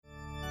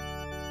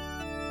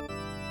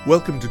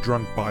Welcome to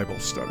Drunk Bible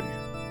Study.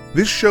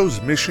 This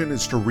show's mission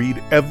is to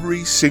read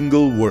every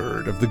single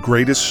word of the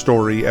greatest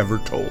story ever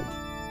told.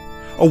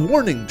 A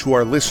warning to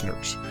our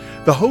listeners,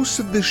 the hosts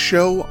of this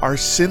show are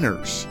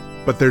sinners,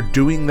 but they're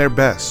doing their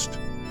best.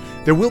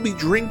 There will be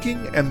drinking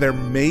and there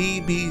may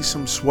be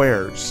some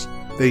swears.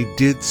 They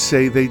did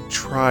say they'd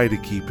try to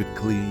keep it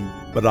clean,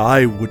 but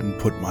I wouldn't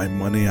put my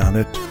money on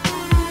it.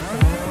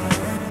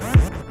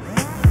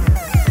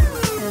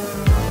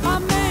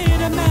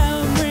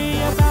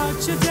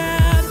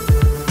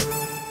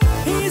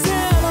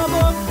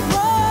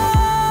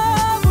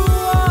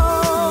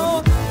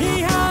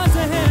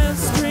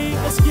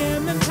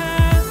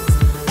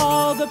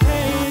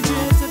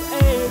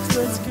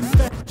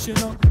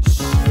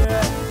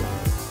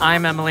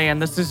 I'm Emily,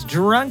 and this is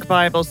Drunk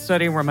Bible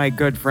Study, where my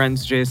good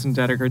friends Jason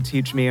Dedeker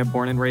teach me, a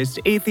born and raised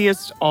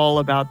atheist, all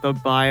about the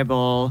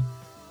Bible.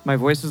 My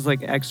voice is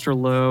like extra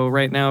low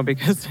right now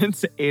because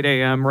it's 8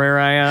 a.m. where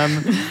I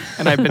am,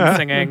 and I've been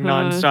singing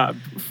nonstop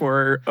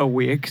for a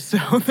week, so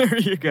there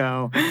you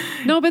go.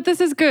 No, but this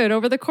is good.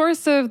 Over the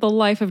course of the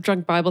life of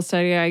Drunk Bible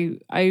Study,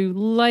 I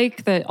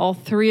like that all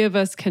three of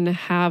us can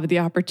have the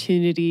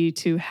opportunity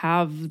to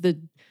have the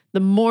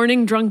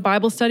morning drunk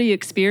Bible study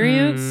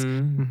experience.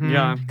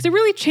 Yeah. Because it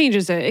really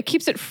changes it. It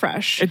keeps it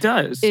fresh. It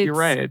does. You're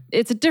right.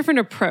 It's a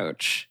different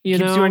approach, you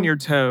know? Keeps you on your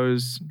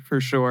toes,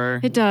 for sure.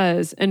 It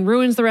does. And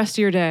ruins the rest of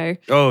your day.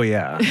 Oh,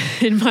 yeah.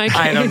 In my case.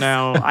 I don't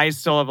know. I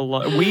still have a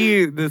lot.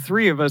 The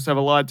three of us have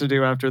a lot to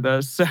do after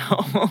this. So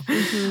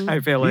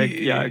I feel like,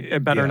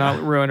 it better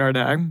not ruin our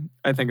day.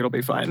 I think it'll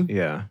be fine.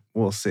 Yeah,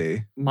 we'll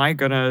see. My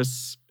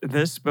goodness.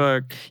 This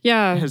book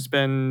has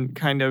been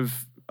kind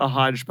of a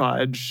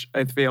hodgepodge,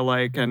 I feel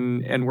like,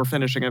 and we're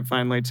finishing it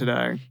finally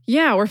today.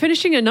 Yeah, we're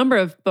finishing a number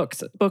of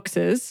books.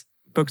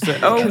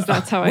 Because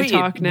that's how I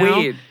talk now.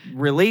 Wait,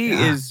 really?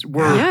 Yeah.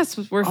 Yes,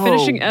 we're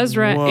finishing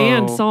Ezra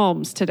and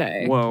Psalms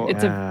today. Whoa.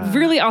 It's a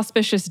really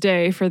auspicious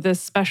day for this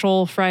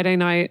special Friday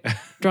night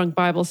drunk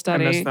Bible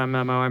study. I missed that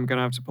memo. I'm going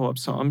to have to pull up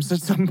Psalms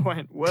at some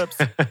point. Whoops.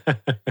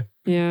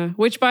 Yeah,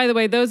 which, by the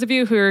way, those of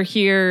you who are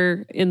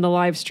here in the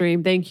live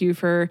stream, thank you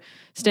for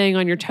staying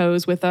on your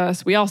toes with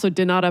us. We also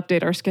did not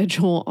update our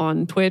schedule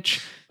on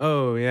Twitch.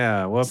 Oh,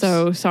 yeah. Whoops.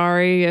 So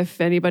sorry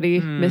if anybody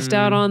missed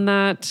out on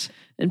that.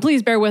 And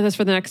please bear with us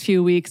for the next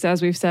few weeks.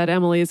 As we've said,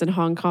 Emily is in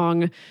Hong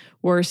Kong.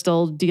 We're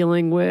still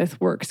dealing with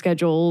work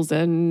schedules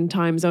and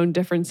time zone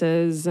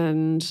differences,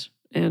 and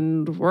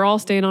we're all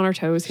staying on our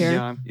toes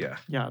here.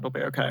 Yeah, it'll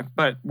be okay.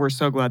 But we're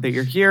so glad that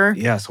you're here.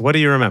 Yeah, so what do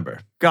you remember?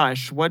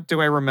 Gosh, what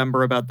do I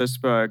remember about this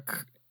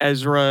book?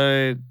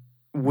 Ezra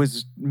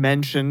was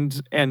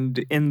mentioned and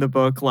in the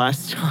book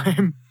last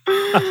time.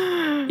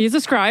 He's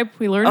a scribe.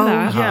 We learned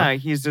that. Yeah,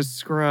 he's a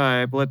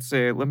scribe. Let's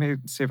see. Let me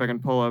see if I can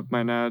pull up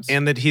my notes.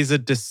 And that he's a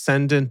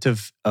descendant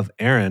of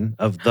Aaron,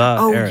 of the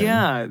Aaron. Oh,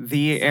 yeah,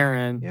 the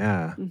Aaron.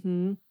 Yeah.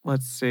 Mm-hmm.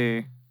 Let's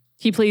see.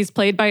 He's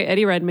played by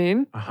Eddie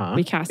Redmayne.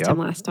 We cast him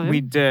last time.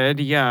 We did,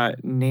 yeah.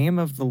 Name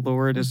of the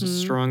Lord is a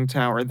strong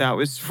tower. That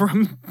was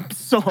from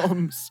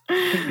Psalms.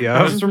 Yeah.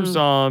 That was from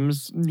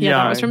Psalms.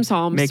 Yeah, that was from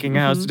Psalms. Making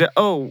a house.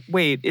 Oh,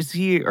 wait.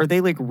 Are they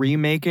like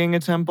remaking a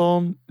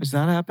temple? Is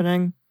that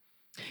happening?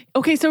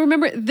 Okay, so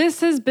remember,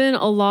 this has been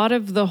a lot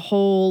of the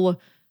whole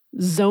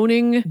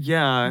zoning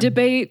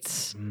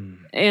debates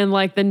and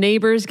like the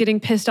neighbors getting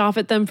pissed off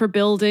at them for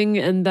building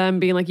and them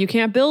being like, you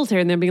can't build here.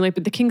 And then being like,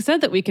 but the king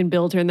said that we can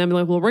build here. And then being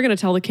like, well, we're going to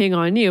tell the king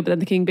on you. But then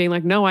the king being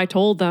like, no, I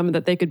told them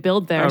that they could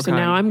build there. Okay. So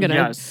now I'm going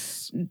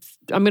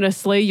to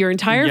slay your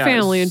entire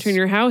family and turn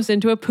your house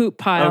into a poop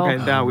pile. Okay,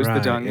 that was the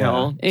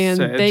dunghill. And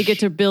they get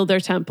to build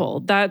their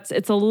temple.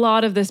 It's a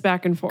lot of this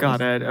back and forth.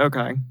 Got it.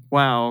 Okay.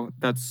 Wow.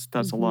 That's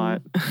a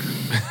lot.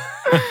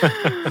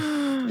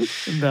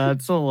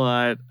 That's a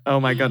lot. Oh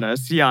my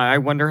goodness. Yeah, I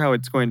wonder how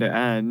it's going to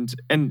end.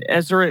 And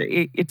Ezra,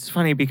 it's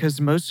funny because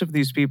most of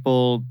these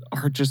people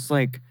are just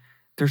like,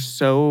 they're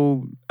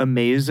so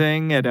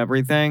amazing at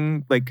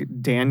everything. Like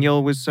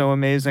Daniel was so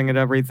amazing at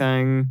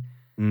everything.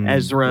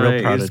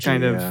 Ezra is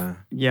kind of,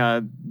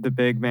 the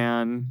big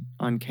man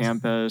on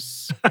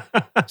campus.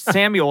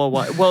 Samuel,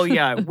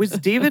 was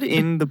David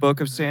in the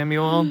book of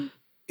Samuel?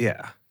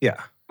 Yeah.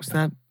 Was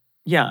that?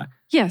 Yeah.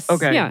 Yes.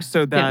 Okay. Yeah.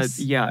 So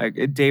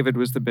David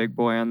was the big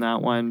boy on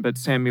that one, but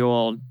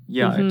Samuel,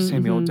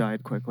 Samuel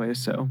died quickly.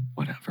 So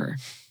whatever.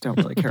 Don't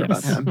really care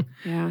about him.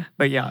 Yeah.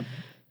 But yeah.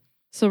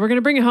 So we're going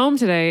to bring it home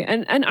today.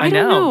 And I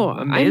don't know.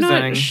 Amazing.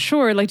 I'm not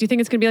sure. Like, do you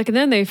think it's going to be like, and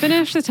then they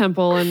finished the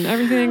temple and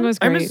everything was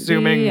great? I'm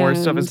assuming more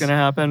stuff is going to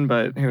happen,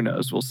 but who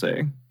knows? We'll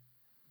see.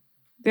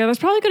 Yeah, there's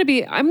probably going to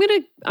be, I'm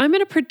going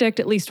to predict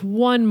at least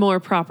one more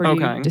property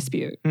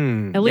dispute.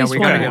 At least we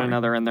one got to more. get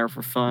another in there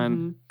for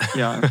fun.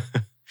 Yeah.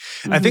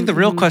 I think the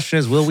real question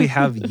is, will we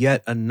have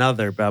yet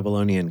another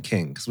Babylonian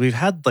king? Because we've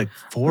had like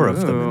 4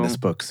 of them in this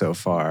book so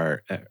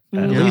far, at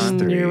least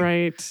 3. You're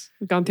right.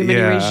 We've gone through many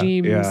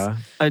regimes. Yeah.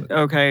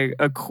 Okay,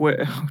 a quiz.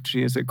 Oh,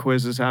 geez, a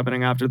quiz is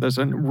happening after this.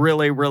 And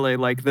really, really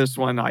like this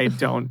one. I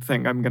don't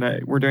think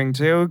we're doing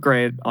 2.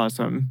 Great.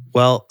 Awesome.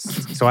 Well,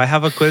 so I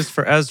have a quiz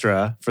for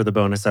Ezra for the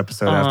bonus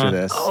episode after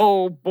this.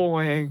 Oh,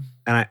 boy.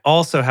 And I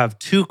also have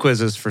 2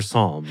 quizzes for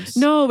Psalms.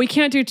 No, we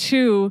can't do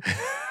 2.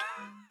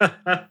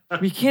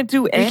 We can't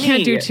do any. We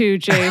can't do 2,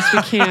 Jace.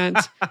 We can't.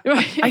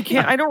 I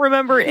can't. I don't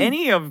remember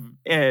any of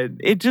it.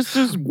 It just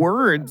is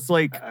words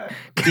like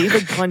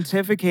David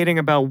pontificating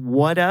about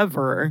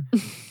whatever.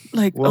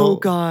 Like, oh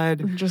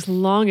God. I'm just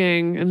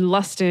longing and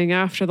lusting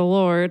after the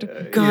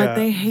Lord. God,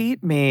 they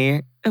hate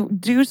me.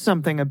 Do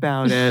something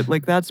about it.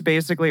 Like, that's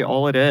basically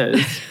all it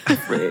is.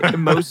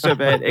 Most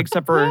of it,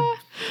 except for...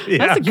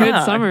 That's a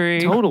good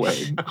summary. Totally.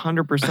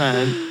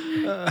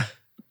 100%.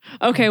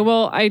 Okay,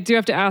 well, I do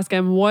have to ask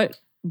him, what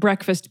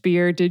breakfast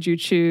beer did you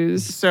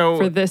choose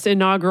for this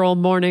inaugural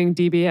morning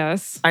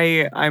DBS?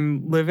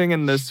 I'm living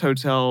in this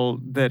hotel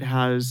that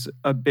has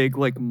a big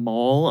like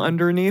mall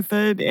underneath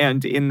it,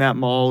 and in that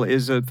mall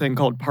is a thing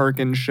called Park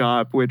and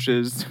Shop, which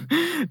is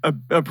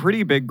a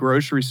pretty big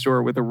grocery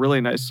store with a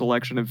really nice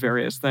selection of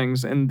various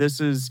things. And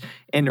this is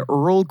an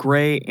Earl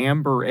Grey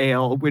Amber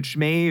Ale, which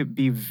may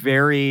be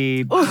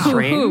very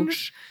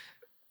strange.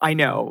 I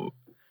know.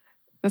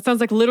 That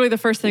sounds like literally the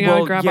first thing I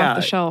would grab off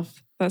the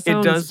shelf. That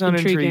sounds It does sound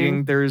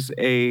intriguing. There's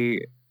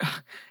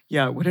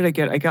what did I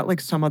get? I got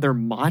like some other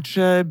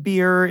matcha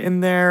beer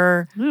in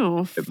there.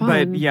 Oh, fun.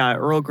 But yeah,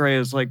 Earl Grey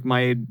is like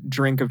my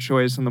drink of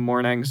choice in the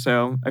morning.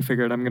 So I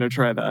figured I'm going to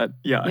try that.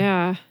 Yeah.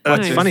 Yeah.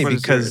 That's funny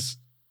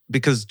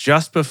because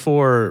just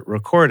before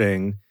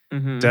recording,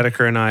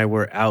 Dedeker and I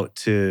were out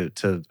to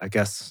I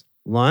guess,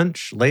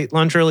 late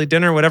lunch, early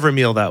dinner, whatever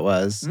meal that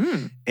was.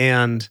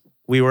 And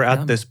we were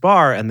at this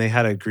bar and they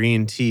had a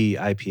green tea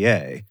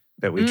IPA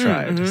that we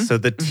tried. So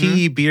the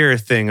tea beer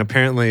thing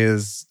apparently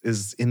is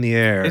in the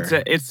air.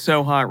 It's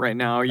so hot right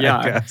now.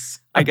 Yeah.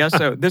 I guess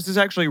so. This is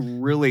actually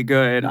really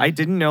good. I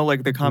didn't know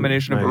like the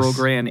combination of Earl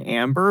Grey and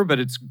Amber, but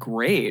it's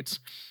great.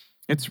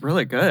 It's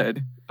really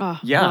good. Oh,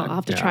 yeah. Well, I'll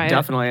have to try it.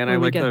 Definitely. And I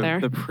like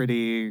the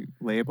pretty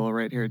label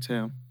right here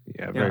too.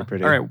 Yeah, very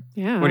pretty. All right.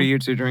 Yeah. What are you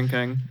 2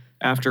 drinking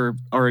after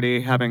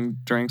already having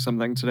drank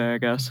something today, I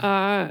guess?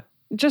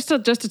 Just a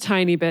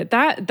tiny bit.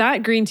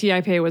 That green tea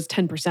IPA was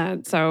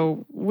 10%.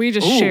 So we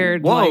just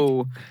shared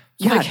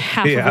like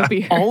half of a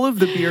beer. All of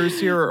the beers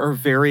here are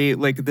very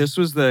like this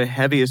was the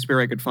heaviest beer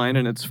I could find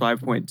and it's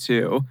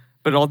 5.2.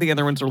 But all the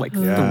other ones are like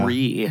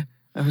 3.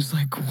 I was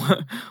like,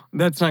 what?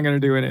 That's not gonna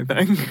do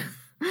anything.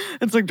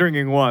 It's like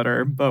drinking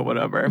water, but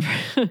whatever.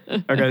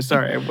 Okay,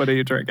 sorry. What are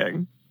you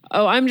drinking?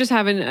 Oh, I'm just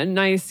having a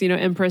nice,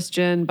 Empress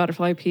Gin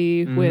Butterfly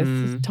Pea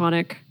with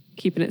tonic.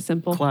 Keeping it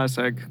simple.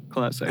 Classic.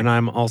 And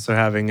I'm also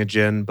having a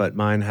gin, but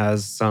mine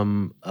has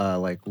some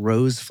like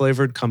rose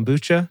flavored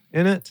kombucha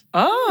in it.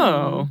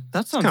 Oh,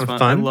 that sounds kind of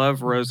fun. I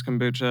love rose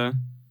kombucha.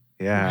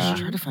 Yeah. I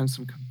should try to find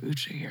some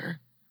kombucha here.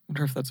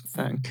 Wonder if that's a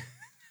thing.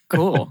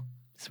 Cool.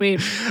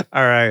 Sweet.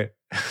 All right.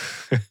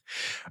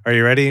 Are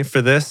you ready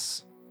for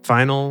this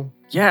final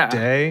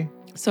day?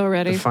 So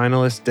ready. The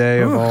finalist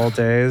day of all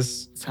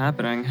days. It's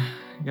happening.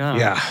 Yeah.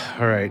 Yeah.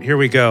 All right. Here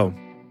we go.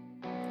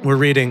 We're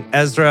reading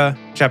Ezra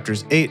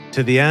chapters 8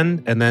 to the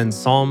end and then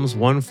Psalms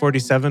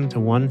 147 to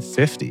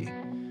 150.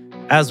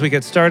 As we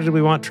get started,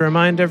 we want to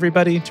remind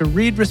everybody to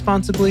read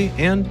responsibly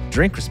and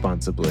drink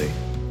responsibly.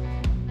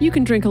 You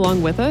can drink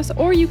along with us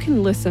or you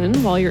can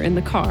listen while you're in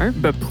the car.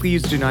 But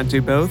please do not do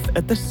both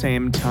at the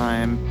same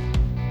time.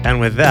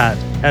 And with that,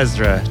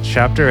 Ezra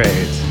chapter 8.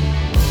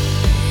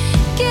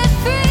 Get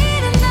free.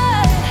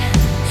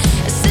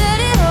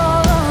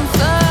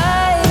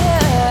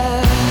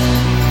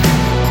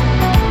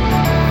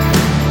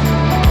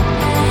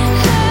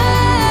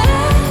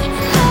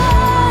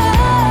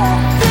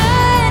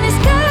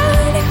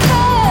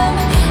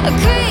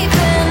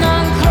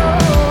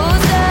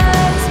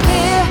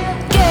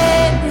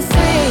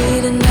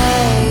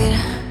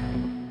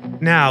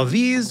 Now,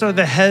 these are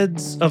the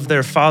heads of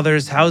their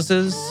fathers'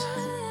 houses,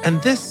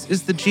 and this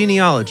is the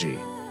genealogy.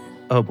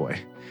 Oh boy.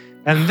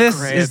 And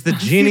this is the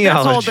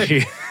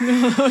genealogy.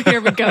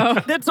 Here we go.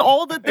 That's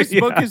all that this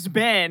book has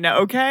been,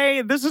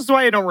 okay? This is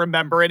why I don't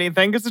remember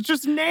anything, because it's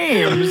just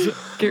names.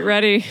 Get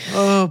ready.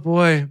 Oh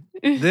boy.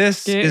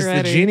 This is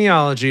the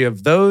genealogy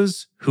of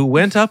those who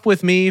went up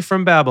with me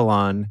from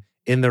Babylon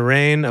in the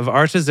reign of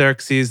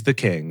Artaxerxes the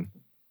king.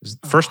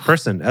 First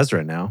person,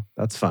 Ezra now.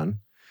 That's fun.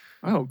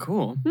 Oh,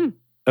 cool.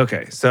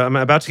 Okay, so I'm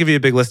about to give you a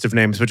big list of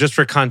names, but just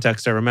for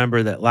context, I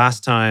remember that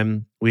last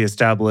time we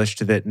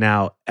established that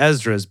now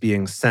Ezra's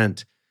being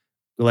sent,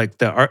 like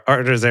the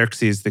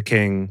Artaxerxes the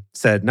king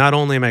said, not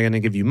only am I going to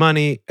give you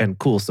money and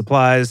cool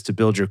supplies to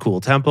build your cool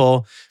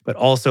temple, but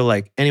also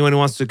like anyone who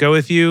wants to go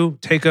with you,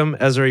 take them.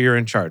 Ezra, you're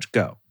in charge.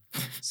 Go.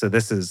 So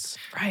this is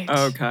right.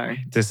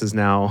 Okay. This is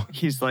now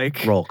he's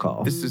like roll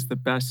call. This is the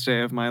best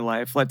day of my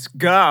life. Let's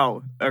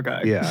go.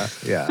 Okay. Yeah.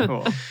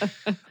 Cool.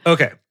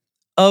 Okay.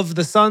 Of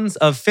the sons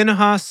of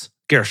Phinehas,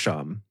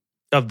 Gershom.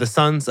 Of the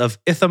sons of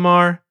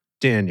Ithamar,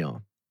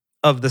 Daniel.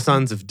 Of the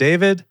sons of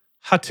David,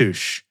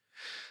 Hattush.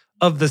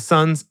 Of the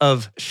sons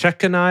of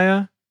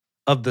Shechaniah,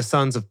 of the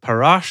sons of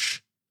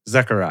Parash,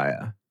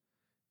 Zechariah.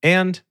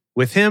 And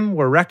with him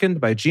were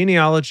reckoned by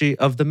genealogy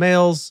of the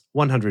males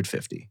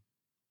 150.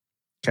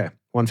 Okay,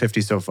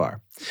 150 so far.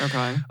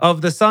 Okay.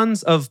 Of the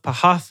sons of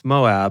Pahath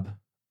Moab,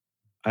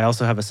 I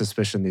also have a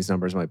suspicion these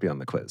numbers might be on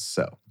the quiz.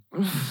 So,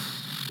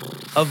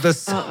 of the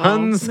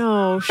sons...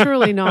 No,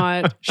 surely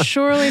not.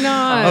 Surely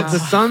not. Of the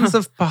sons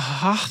of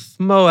Pahath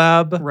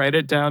Moab... Write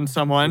it down,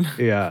 someone.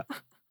 Yeah.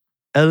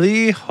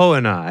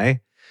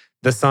 Elihoenai,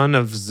 the son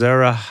of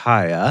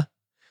Zerahiah,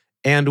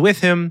 and with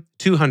him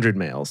 200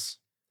 males.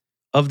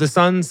 Of the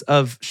sons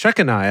of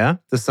Shechaniah,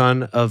 the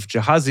son of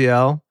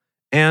Jehaziel,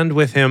 and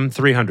with him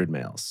 300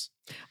 males.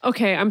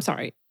 Okay, I'm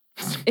sorry.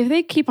 If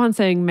they keep on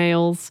saying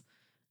males,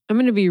 I'm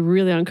going to be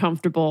really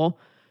uncomfortable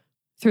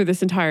through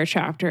this entire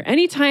chapter.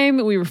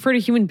 Anytime we refer to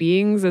human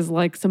beings as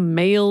like some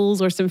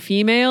males or some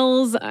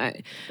females,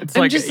 It's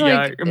I'm like, just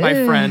yeah, like, my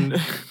ugh. friend.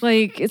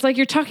 Like, it's like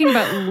you're talking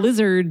about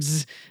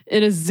lizards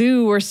in a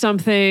zoo or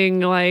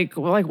something. Like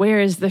where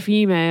is the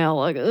female?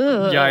 Like,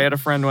 ugh. Yeah, I had a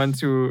friend once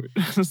who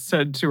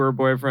said to her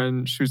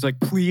boyfriend, she was like,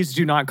 please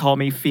do not call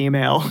me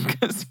female,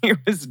 because he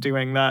was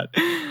doing that.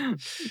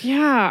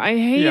 Yeah, I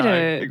hate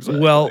it.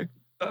 Exactly. Well,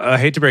 I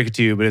hate to break it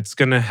to you, but it's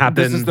going to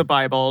happen. This is the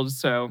Bible,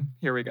 so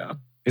here we go.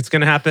 It's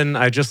going to happen.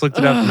 I just looked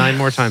it up 9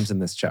 more times in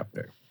this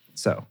chapter.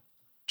 So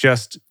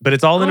but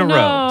it's all in a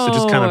row. So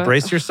just kind of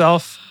brace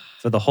yourself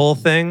for the whole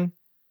thing.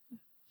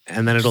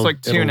 And then it'll...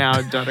 Just tune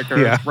out,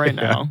 Dedeker,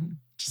 now.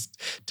 Just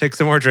take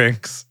some more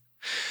drinks.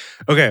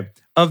 Okay.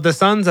 Of the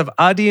sons of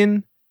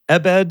Adin,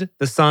 Ebed,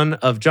 the son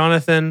of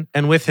Jonathan,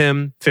 and with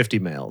him 50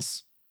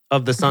 males.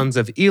 Of the sons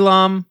of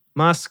Elam,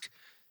 Musk,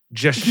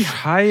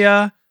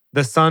 Jeshiah,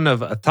 the son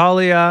of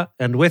Athaliah,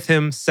 and with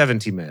him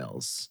 70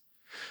 males.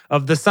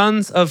 Of the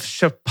sons of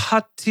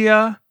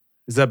Shephatiah,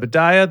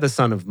 Zebediah, the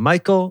son of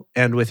Michael,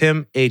 and with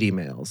him 80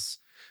 males.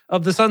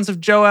 Of the sons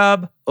of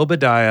Joab,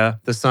 Obadiah,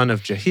 the son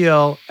of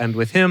Jehiel, and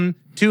with him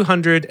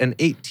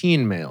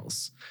 218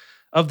 males.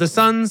 Of the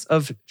sons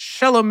of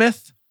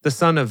Shelomith, the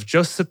son of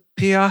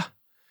Josiphiah,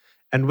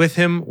 and with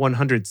him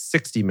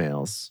 160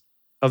 males.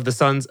 Of the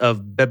sons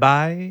of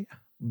Bebai.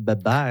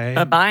 Of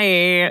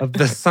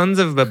the sons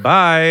of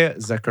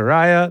Bebai,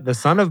 Zechariah, the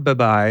son of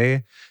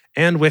Bebai,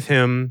 and with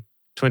him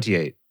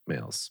 28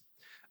 males.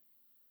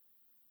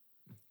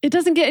 It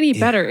doesn't get any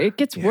better. It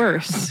gets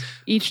worse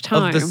each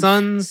time. Of the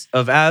sons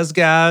of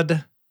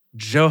Asgad,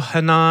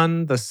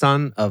 Johanan, the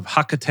son of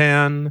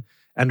Hakatan,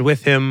 and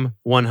with him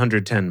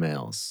 110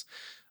 males.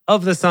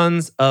 Of the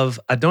sons of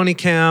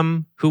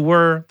Adonikam, who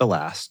were the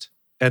last.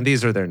 And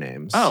these are their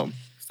names. Oh,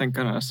 thank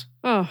goodness.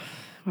 Oh,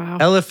 wow.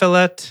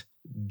 Eliphelet,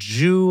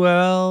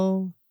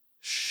 Jewel...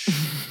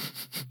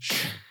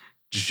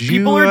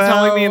 People are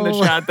telling me in the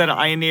chat that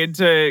I need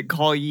to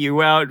call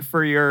you out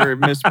for your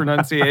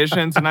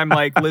mispronunciations. And I'm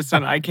like,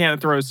 listen, I can't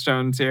throw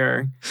stones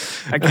here.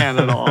 I can't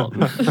at all.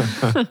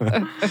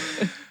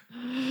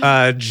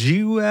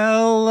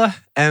 Jewel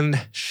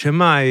and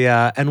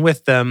Shemaiah, and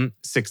with them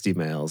 60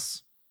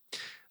 males.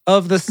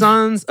 Of the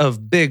sons of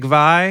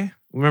Bigvai,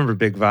 remember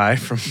Bigvai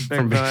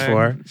from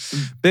before?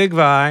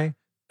 Bigvai,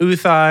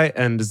 Uthai,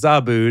 and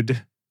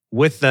Zabud,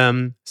 with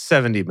them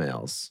 70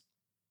 males.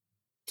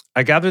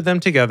 I gathered them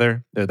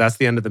together. That's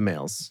the end of the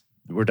males.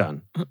 We're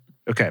done.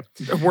 Okay.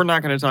 We're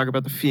not going to talk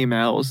about the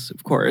females,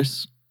 of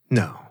course.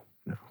 No.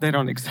 They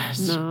don't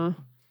exist. No.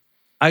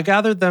 I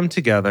gathered them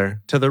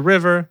together to the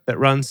river that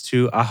runs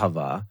to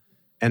Ahava,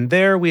 and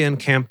there we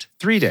encamped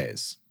 3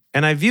 days.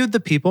 And I viewed the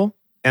people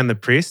and the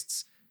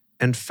priests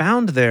and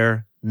found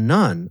there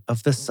none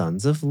of the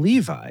sons of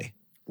Levi,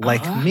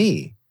 like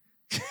me.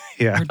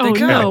 Yeah. Oh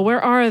no,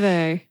 where are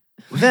they?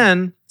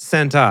 Then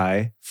sent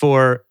I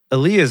for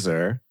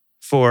Eliezer,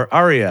 for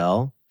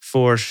Ariel,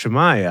 for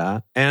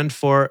Shemaiah, and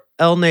for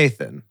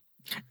Elnathan.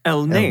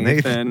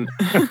 Elnathan.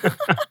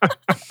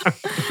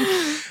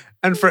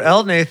 And for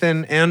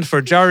Elnathan, and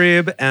for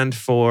Jarib, and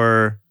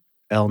for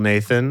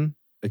Elnathan.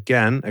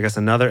 Again, I guess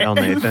another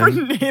Elnathan. And for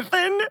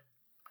Nathan.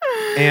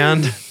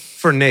 And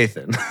for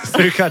Nathan. So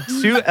we got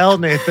 2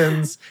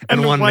 Elnathans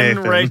and one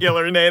Nathan.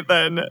 Regular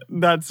Nathan.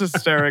 That's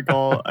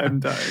hysterical.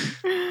 I'm dying.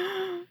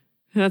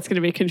 That's going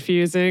to be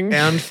confusing.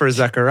 And for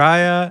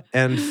Zechariah,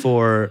 and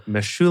for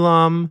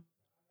Meshulam,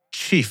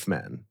 chief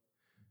men.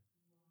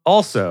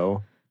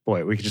 Also,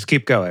 boy, we could just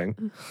keep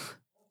going.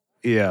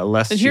 Yeah,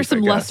 less. And chief, here's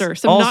some I guess. lesser,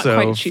 some also,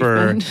 not quite chief for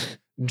men.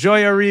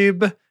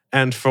 Joyarib,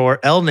 and for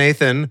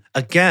Elnathan,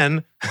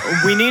 again.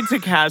 We need to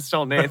cast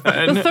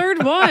Elnathan. The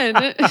third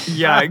one.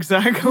 Yeah,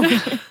 exactly.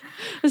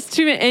 There's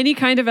too many, any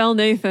kind of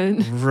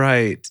Elnathan.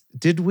 Right.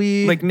 Did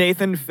we... Like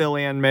Nathan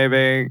Fillion,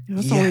 maybe.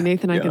 That's the only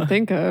Nathan I can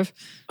think of.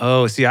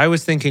 Oh, see, I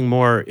was thinking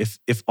more if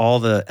all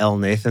the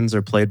Elnathans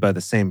are played by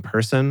the same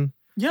person.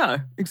 Yeah,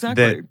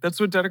 exactly. That's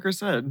what Dedeker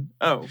said.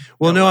 Oh.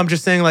 Well, no, I'm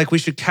just saying like we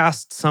should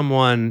cast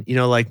someone,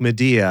 like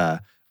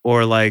Medea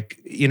Or like,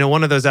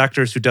 one of those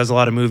actors who does a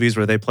lot of movies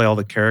where they play all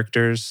the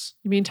characters.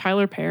 You mean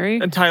Tyler Perry?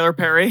 And Tyler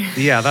Perry.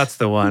 Yeah, that's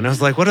the one. I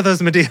was like, what are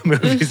those Medea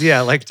movies?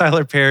 Yeah, like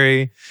Tyler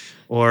Perry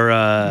or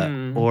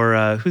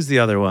who's the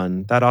other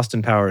one? That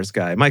Austin Powers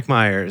guy, Mike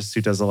Myers,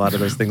 who does a lot of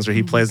those things where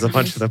he plays a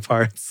bunch of the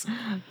parts.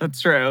 That's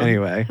true.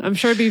 Anyway. I'm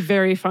sure it'd be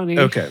very funny.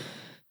 Okay.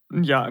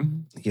 Yeah.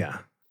 Yeah.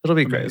 It'll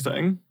be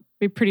amazing.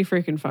 Be pretty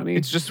freaking funny.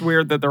 It's just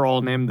weird that they're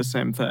all named the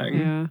same thing.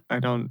 Yeah. I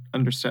don't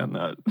understand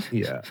that.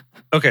 Yeah.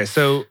 Okay,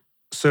 so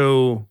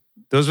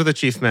those were the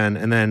chief men.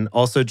 And then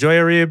also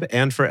Joiarib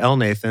and for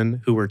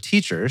Elnathan, who were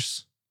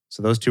teachers.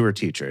 So those two were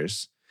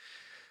teachers.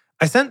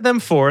 I sent them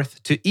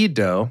forth to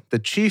Iddo, the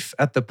chief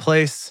at the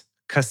place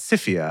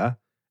Cassiphia,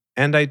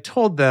 and I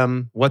told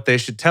them what they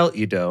should tell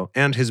Iddo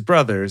and his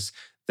brothers,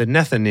 the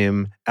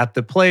Nethanim, at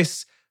the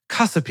place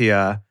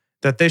Cassiphia,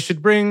 that they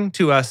should bring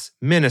to us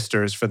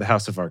ministers for the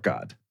house of our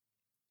God.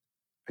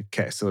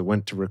 Okay, so they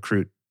went to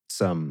recruit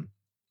some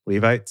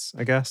Levites,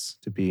 I guess,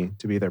 to be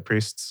their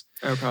priests.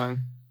 Okay.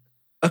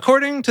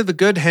 According to the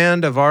good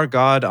hand of our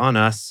God on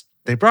us,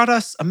 they brought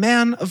us a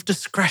man of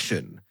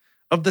discretion,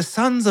 of the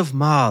sons of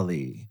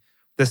Mali,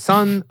 the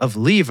son of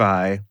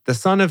Levi, the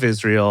son of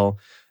Israel,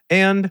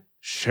 and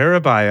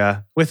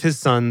Sherebiah with his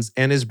sons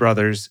and his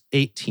brothers,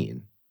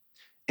 18.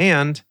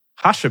 And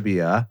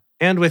Hashabiah,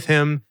 and with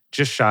him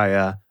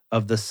Jeshiah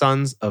of the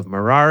sons of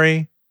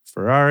Merari,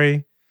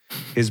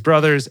 his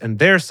brothers and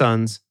their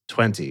sons,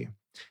 20.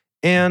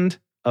 And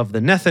of the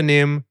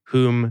Nethanim,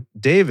 whom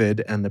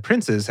David and the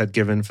princes had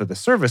given for the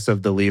service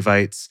of the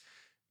Levites,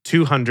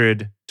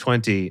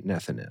 220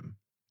 Nethanim.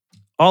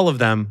 All of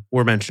them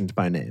were mentioned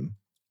by name.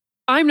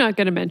 I'm not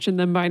going to mention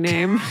them by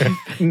name.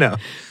 No.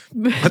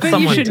 But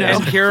you should know.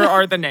 And here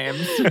are the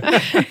names.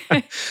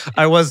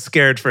 I was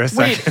scared for a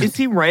second. Wait, is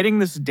he writing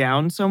this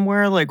down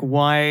somewhere? Like,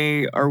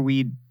 why are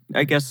we...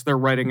 I guess they're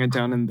writing it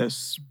down in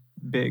this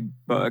big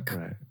book.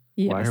 Right.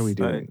 Yes. Why are we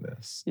doing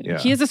this? Yeah.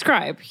 He is a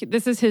scribe.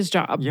 This is his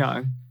job.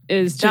 Yeah.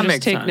 Is to That just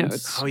makes take sense.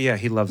 notes. Oh, yeah,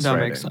 he loves That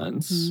writing. makes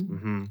sense.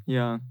 Mm-hmm.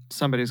 Yeah.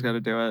 Somebody's got to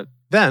do it.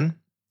 Then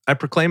I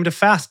proclaimed a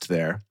fast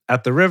there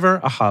at the river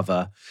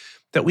Ahava,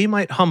 that we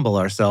might humble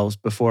ourselves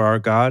before our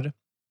God,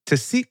 to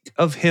seek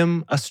of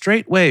him a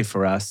straight way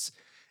for us,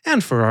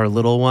 and for our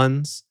little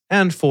ones,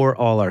 and for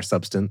all our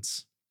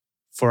substance.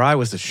 For I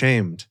was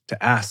ashamed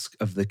to ask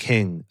of the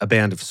king a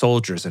band of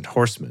soldiers and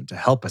horsemen to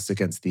help us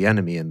against the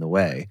enemy in the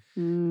way,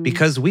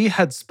 because we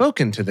had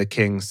spoken to the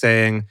king,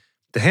 saying,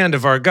 the hand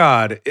of our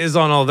God is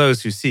on all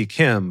those who seek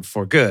him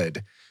for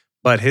good,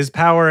 but his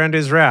power and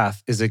his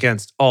wrath is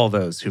against all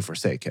those who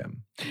forsake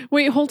him.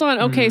 Wait, hold on.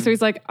 Okay, so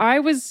he's like, I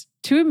was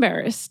too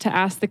embarrassed to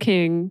ask the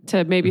king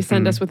to maybe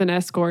send us with an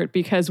escort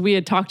because we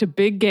had talked a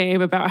big game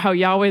about how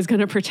Yahweh is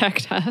going to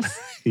protect us.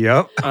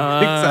 Yep,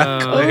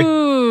 exactly.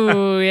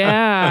 Ooh,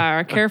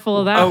 yeah. Careful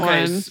of that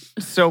Okay, one.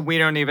 so we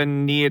don't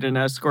even need an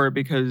escort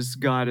because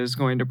God is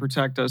going to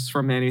protect us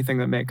from anything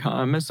that may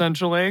come,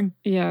 essentially.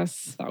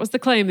 Yes, that was the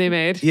claim they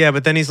made. Yeah,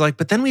 but then he's like,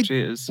 but then we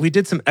Jeez.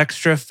 did some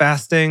extra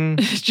fasting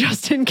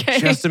Just in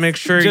case. just to make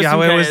sure Just in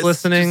Yahweh was case.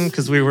 listening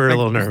because we were a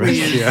little nervous.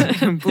 Please,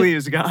 Yeah.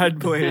 please, God,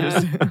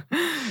 please.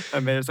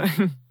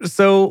 Amazing.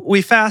 So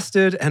we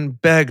fasted and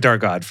begged our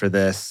God for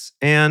this,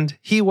 and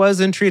he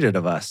was entreated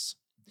of us.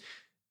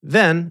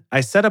 Then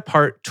I set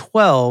apart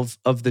 12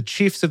 of the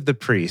chiefs of the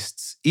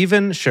priests,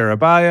 even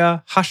Sherebiah,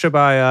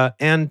 Hashabiah,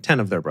 and 10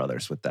 of their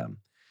brothers with them,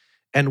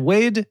 and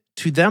weighed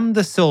to them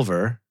the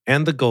silver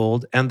and the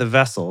gold and the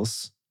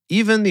vessels,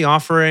 even the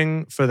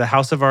offering for the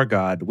house of our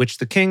God, which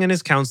the king and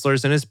his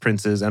counselors and his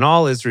princes and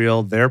all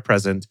Israel there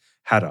present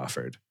had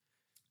offered.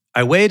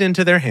 I weighed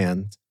into their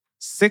hand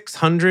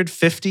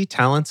 650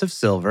 talents of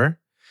silver,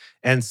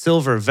 and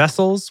silver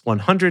vessels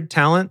 100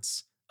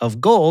 talents,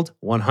 of gold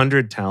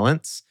 100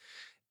 talents,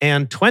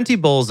 and 20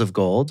 bowls of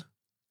gold,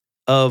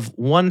 of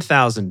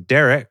 1,000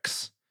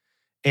 derricks,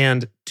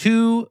 and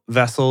 2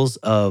 vessels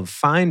of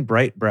fine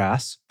bright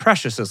brass,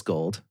 precious as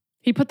gold.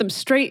 He put them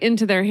straight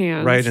into their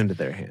hands. Right into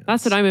their hands.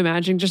 That's what I'm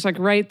imagining, just like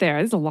right there.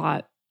 There's a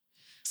lot.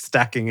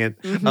 Stacking it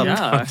up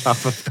Yeah. on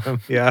top of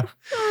them. Yeah.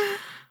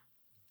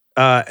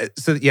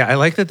 So yeah, I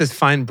like that this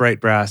fine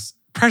bright brass,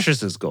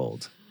 precious as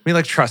gold. I mean,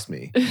 like, trust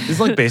me, this is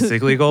like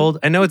basically gold.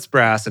 I know it's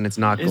brass and it's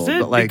not gold, Is it?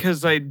 but like,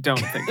 Because I don't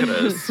think it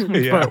is.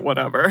 Yeah. But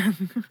whatever.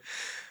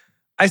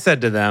 I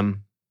said to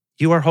them,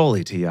 you are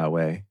holy to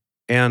Yahweh,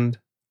 and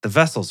the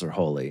vessels are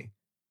holy,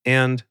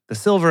 and the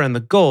silver and the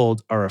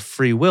gold are a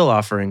free will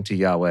offering to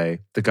Yahweh,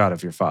 the God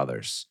of your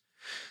fathers.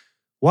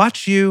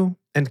 Watch you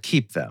and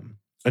keep them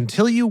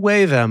until you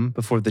weigh them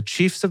before the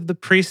chiefs of the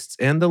priests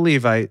and the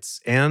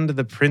Levites and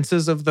the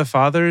princes of the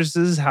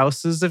fathers'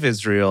 houses of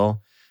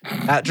Israel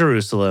at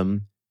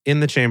Jerusalem in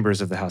the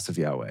chambers of the house of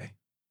Yahweh.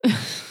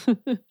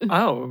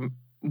 Oh,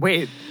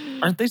 wait.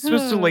 Aren't they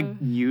supposed to like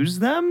use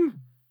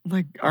them?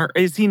 Like,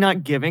 is he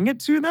not giving it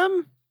to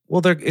them?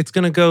 Well, it's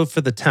going to go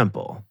for the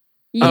temple.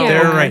 Yeah. But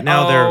there right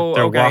now,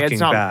 they're okay. walking It's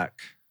not- back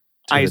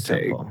to I the see.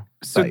 temple.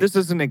 So site. this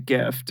isn't a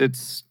gift.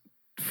 It's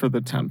for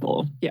the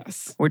temple,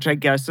 Yes. which I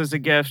guess is a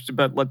gift.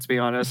 But let's be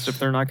honest, if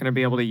they're not going to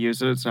be able to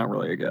use it, it's not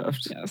really a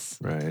gift. Yes.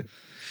 Right.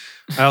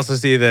 I also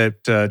see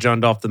that John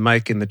Dolph the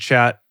Mike in the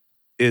chat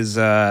is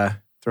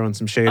throwing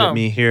some shade at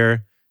me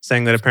here,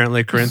 saying that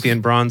apparently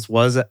Corinthian bronze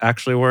was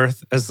actually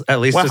worth at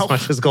least as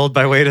much as gold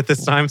by weight at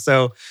this time.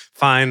 So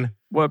fine.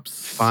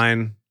 Whoops.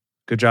 Fine.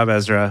 Good job,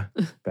 Ezra.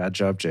 Bad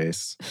job,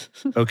 Jace.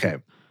 Okay.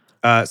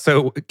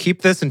 So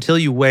keep this until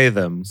you weigh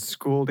them.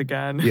 Schooled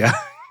again. Yeah.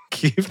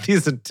 Keep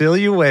these until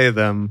you weigh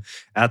them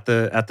at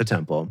the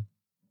temple.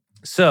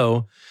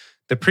 So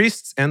the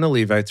priests and the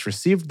Levites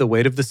received the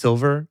weight of the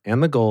silver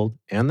and the gold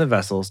and the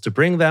vessels to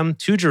bring them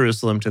to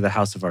Jerusalem to the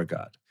house of our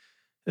God.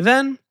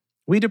 Then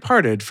we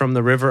departed from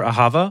the river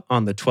Ahava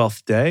on the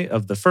 12th day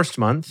of the first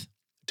month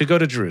to go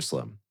to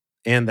Jerusalem.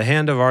 And the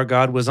hand of our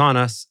God was on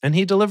us, and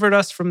he delivered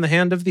us from the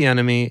hand of the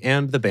enemy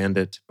and the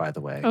bandit, by the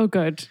way. Oh,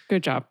 good.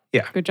 Good job.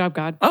 Yeah. Good job,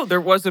 God. Oh,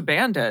 there was a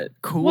bandit.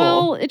 Cool.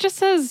 Well, it just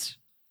says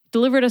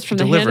delivered us from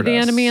the hand of the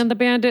enemy and the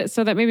bandit,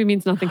 so that maybe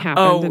means nothing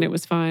happened and it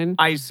was fine.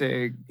 I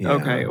see. Yeah,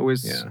 okay, it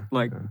was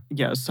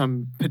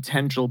some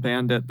potential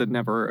bandit that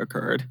never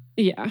occurred.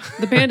 Yeah,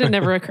 the bandit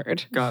never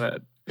occurred. Got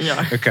it.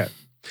 Yeah. Okay.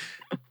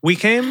 We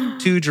came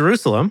to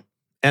Jerusalem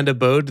and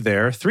abode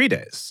there 3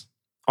 days.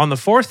 On the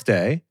 4th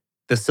day,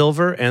 the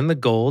silver and the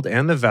gold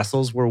and the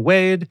vessels were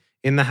weighed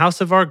in the house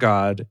of our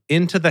God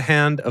into the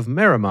hand of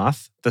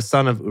Meremoth, the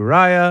son of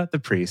Uriah the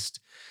priest.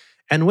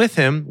 And with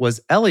him was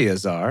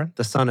Eleazar,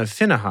 the son of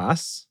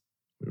Phinehas.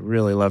 We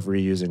really love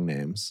reusing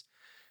names.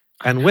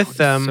 And with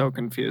them... So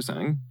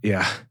confusing.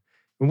 Yeah.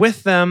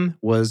 With them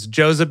was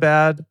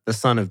Jozabad, the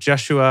son of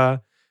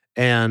Jeshua,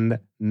 and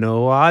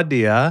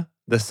Noadiah,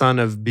 the son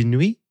of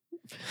Binui,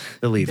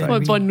 the Levite.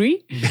 What,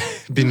 Bonui?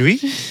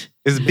 Binui?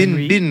 Is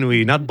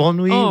Binui, not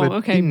Bonui, but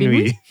okay.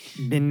 Binui.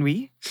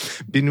 Binui?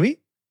 Binui,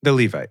 the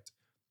Levite.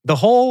 The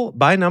whole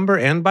by number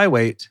and by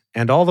weight,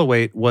 and all the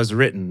weight was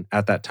written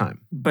at that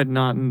time. But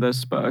not in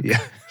this book.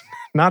 Yeah,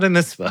 not in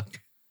this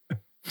book.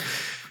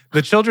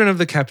 The children of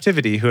the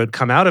captivity who had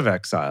come out of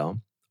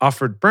exile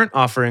offered burnt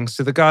offerings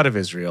to the God of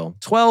Israel,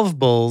 12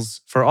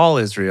 bulls for all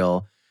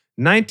Israel,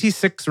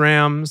 96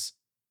 rams,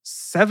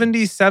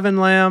 77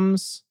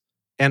 lambs,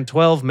 and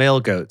 12 male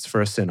goats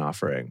for a sin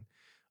offering.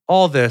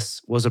 All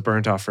this was a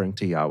burnt offering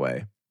to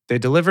Yahweh. They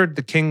delivered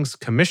the king's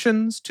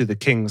commissions to the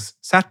king's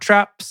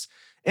satraps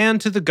and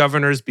to the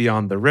governors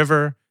beyond the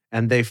river,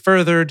 and they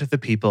furthered the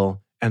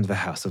people and the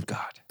house of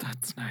God.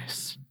 That's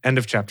nice. End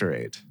of chapter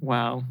 8.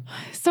 Wow.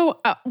 So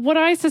what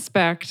I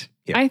suspect,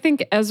 I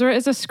think Ezra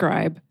is a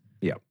scribe.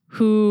 Yeah.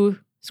 Who,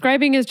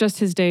 scribing is just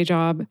his day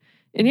job.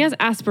 And he has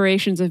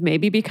aspirations of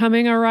maybe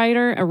becoming a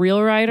writer, a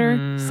real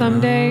writer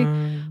someday.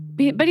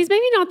 But he's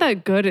maybe not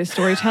that good at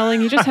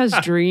storytelling. He just has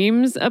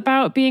dreams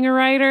about being a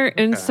writer.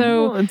 And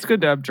so it's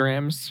good to have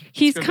dreams.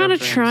 He's kind of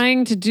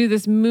trying to do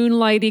this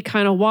moonlighty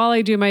kind of while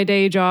I do my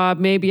day job.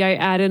 Maybe I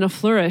add in a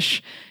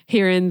flourish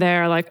here and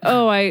there. Like,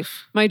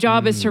 my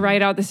job is to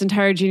write out this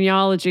entire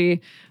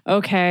genealogy.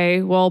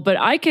 Okay, well, but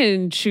I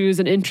can choose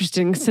an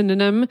interesting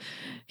synonym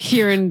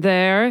here and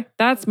there.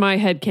 That's my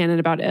headcanon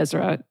about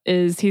Ezra,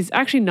 is he's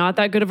actually not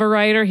that good of a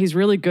writer. He's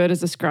really good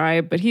as a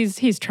scribe, but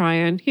he's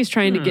trying. He's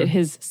trying to get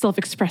his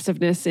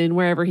self-expressiveness in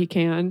wherever he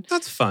can.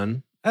 That's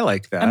fun. I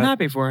like that. I'm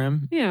happy for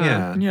him.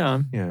 Yeah.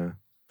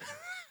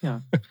 Yeah.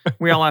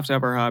 We all have to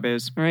have our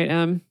hobbies.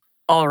 Right,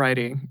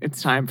 Alrighty,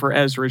 it's time for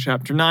Ezra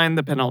chapter 9,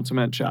 the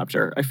penultimate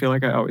chapter. I feel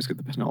like I always get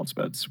the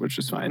penultimates, which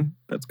is fine.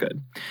 That's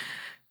good.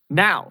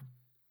 Now,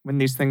 when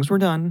these things were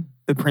done,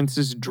 the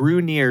princes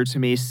drew near to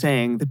me,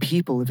 saying, "The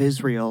people of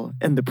Israel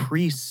and the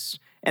priests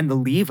and the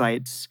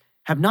Levites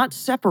have not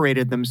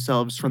separated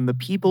themselves from the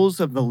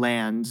peoples of the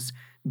lands,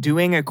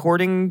 doing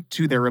according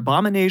to their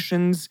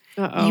abominations,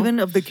 even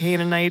of the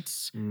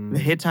Canaanites, the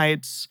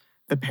Hittites,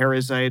 the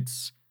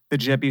Perizzites, the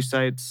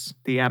Jebusites,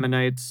 the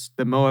Ammonites,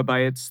 the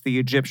Moabites, the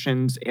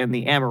Egyptians, and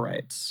the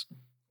Amorites."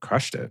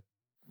 Crushed it.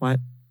 What?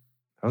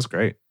 That was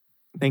great.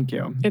 Thank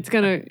you. It's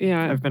going to,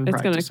 I've been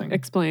practicing. Going to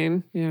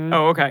explain. Yeah.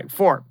 Oh, okay.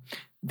 4.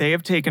 They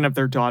have taken up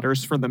their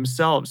daughters for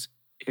themselves.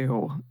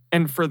 Ew.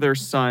 And for their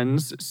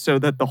sons, so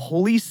that the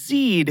holy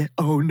seed,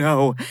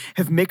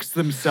 have mixed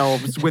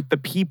themselves with the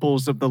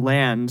peoples of the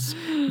lands.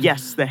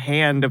 Yes, the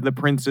hand of the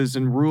princes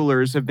and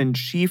rulers have been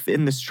chief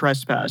in this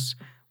trespass.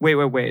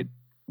 Wait.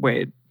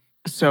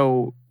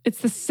 So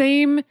it's the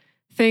same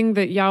thing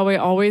that Yahweh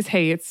always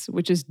hates,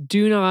 which is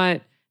do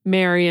not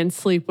marry and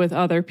sleep with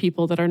other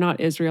people that are not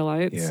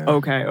Israelites. Yeah.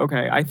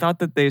 Okay. I thought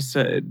that they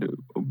said,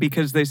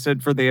 because they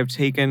said for they have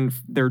taken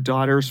their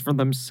daughters for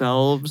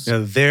themselves.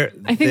 No,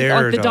 I think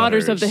the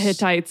daughters of the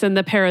Hittites and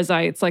the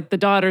Perizzites, like the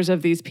daughters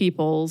of these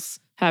peoples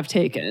have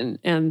taken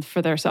and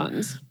for their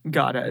sons.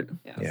 Got it.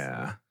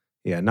 Yes.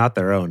 Yeah, not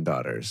their own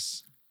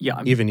daughters.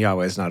 Yeah. Even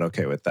Yahweh's not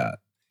okay with that.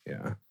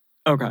 Yeah.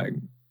 Okay.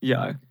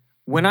 Yeah.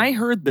 When I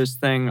heard this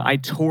thing, I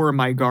tore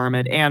my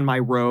garment and my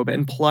robe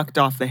and plucked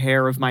off the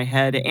hair of my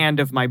head and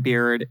of my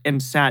beard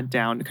and sat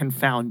down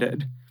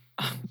confounded.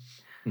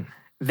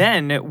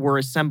 Then were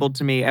assembled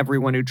to me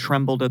everyone who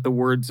trembled at the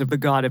words of the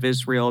God of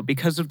Israel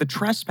because of the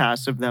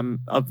trespass of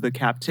them of the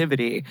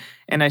captivity,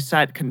 and I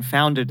sat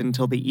confounded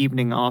until the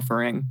evening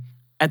offering.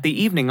 At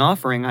the evening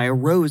offering, I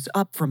arose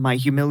up from my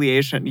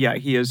humiliation. Yeah,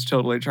 he is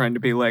totally trying to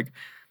be like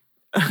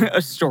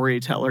a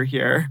storyteller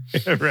here.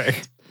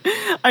 Right.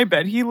 I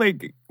bet he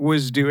like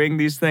was doing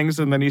these things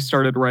and then he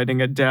started writing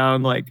it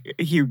down. Like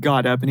he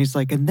got up and he's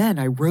like, and then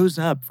I rose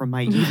up from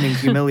my evening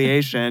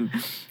humiliation,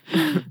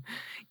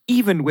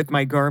 even with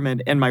my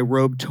garment and my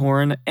robe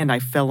torn, and I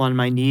fell on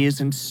my knees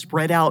and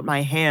spread out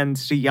my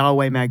hands to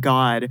Yahweh my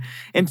God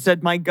and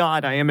said, my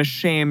God, I am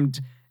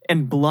ashamed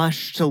and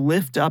blush to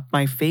lift up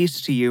my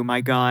face to you, my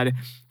God,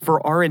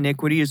 for our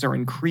iniquities are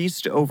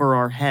increased over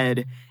our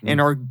head and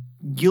our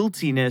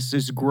guiltiness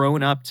is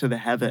grown up to the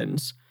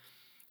heavens.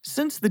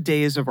 Since the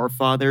days of our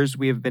fathers,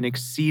 we have been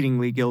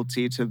exceedingly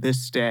guilty to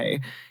this day,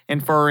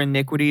 and for our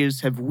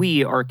iniquities have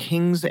we, our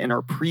kings and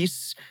our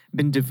priests,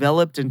 been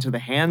developed into the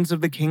hands of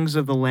the kings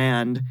of the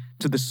land,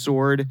 to the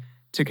sword,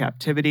 to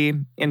captivity,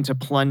 and to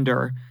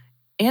plunder,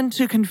 and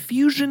to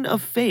confusion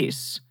of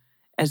face,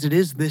 as it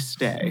is this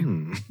day.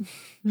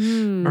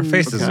 Our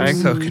faces are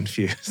so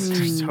confused.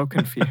 They're so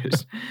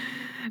confused.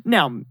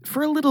 Now,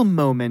 for a little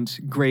moment,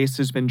 grace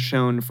has been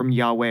shown from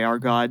Yahweh our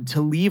God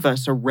to leave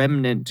us a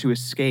remnant to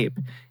escape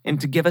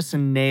and to give us a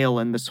nail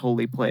in this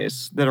holy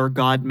place, that our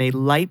God may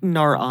lighten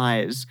our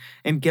eyes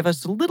and give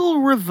us a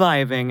little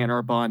reviving in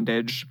our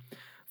bondage.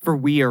 For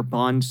we are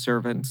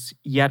bondservants,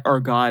 yet our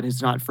God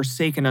has not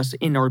forsaken us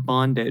in our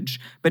bondage,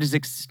 but has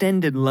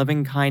extended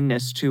loving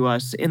kindness to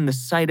us in the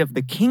sight of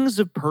the kings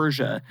of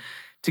Persia,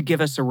 to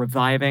give us a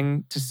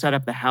reviving, to set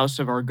up the house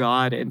of our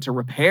God, and to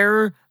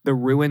repair the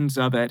ruins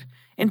of it,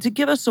 and to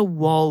give us a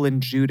wall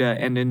in Judah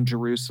and in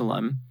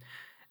Jerusalem.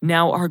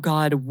 Now, our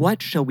God,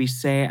 what shall we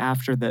say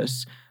after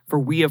this? For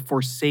we have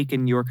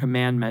forsaken your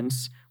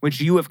commandments,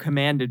 which you have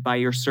commanded by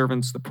your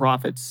servants the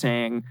prophets,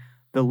 saying,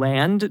 the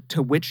land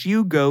to which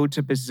you go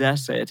to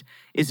possess it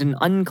is an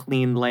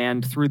unclean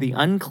land through the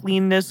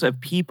uncleanness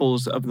of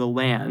peoples of the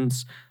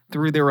lands,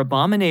 through their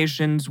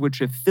abominations which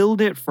have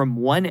filled it from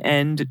one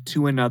end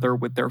to another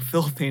with their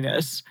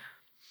filthiness.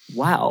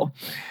 Wow.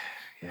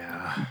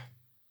 Yeah.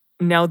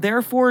 Now,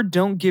 therefore,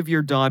 don't give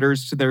your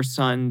daughters to their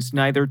sons,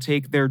 neither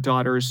take their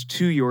daughters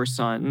to your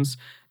sons,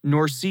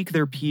 nor seek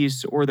their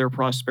peace or their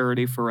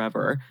prosperity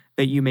forever,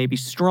 that you may be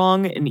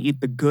strong and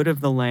eat the good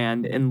of the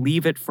land and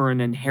leave it for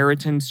an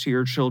inheritance to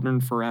your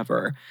children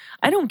forever.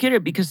 I don't get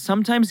it because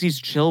sometimes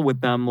he's chill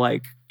with them,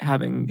 like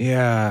having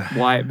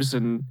wives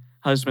and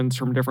husbands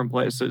from different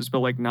places, but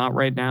like not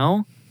right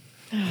now.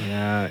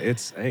 Yeah,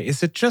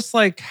 is it just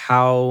like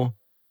how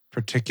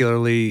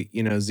particularly,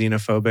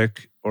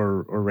 xenophobic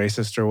or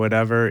racist or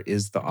whatever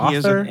is the author? He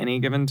is at any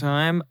given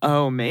time.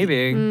 Oh,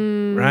 maybe.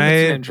 Right?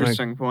 That's an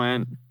interesting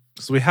point.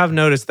 So we have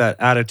noticed that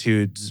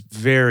attitudes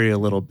vary a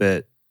little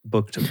bit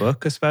book to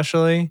book,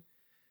 especially.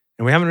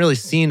 And we haven't really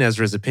seen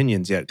Ezra's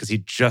opinions yet because he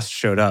just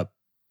showed up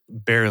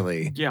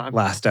barely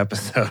last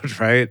episode,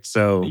 right?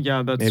 So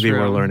that's maybe true.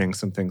 we're learning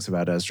some things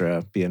about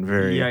Ezra being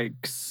very...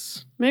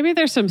 Yikes. Maybe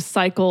there's some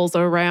cycles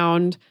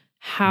around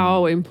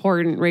how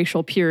important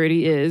racial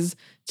purity is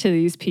to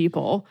these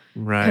people.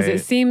 Right. Because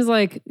it seems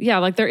like,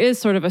 like there is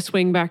sort of a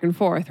swing back and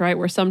forth, right?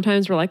 Where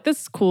sometimes we're like,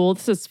 this is cool,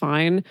 this is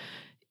fine.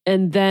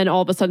 And then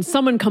all of a sudden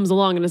someone comes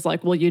along and is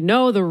like, well,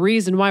 the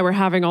reason why we're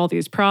having all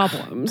these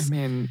problems. I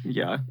mean,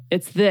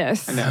 it's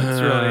this. I know,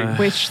 it's really...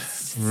 Which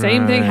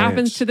same thing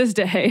happens to this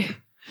day.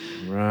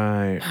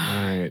 Right.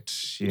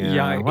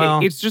 Yeah, well,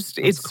 it's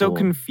so cool.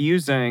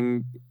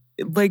 confusing.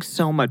 Like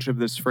so much of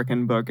this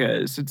frickin' book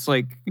is. It's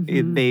like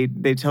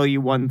they tell you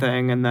one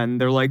thing and then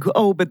they're like,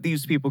 oh, but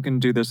these people can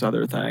do this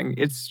other thing.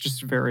 It's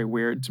just very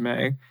weird to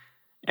me.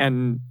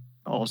 And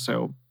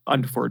also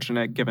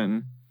unfortunate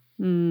given...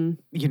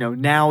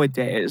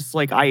 nowadays,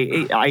 like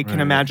I can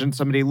imagine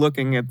somebody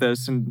looking at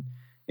this and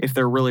if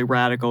they're really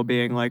radical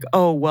being like,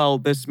 oh, well,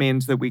 this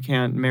means that we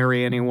can't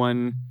marry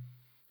anyone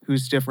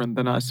who's different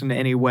than us in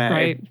any way.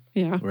 Right.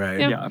 Yeah.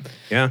 Right.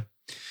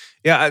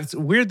 Yeah. It's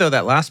weird though,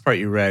 that last part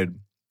you read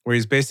where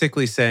he's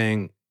basically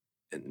saying,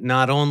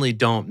 not only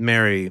don't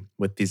marry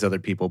with these other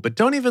people, but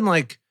don't even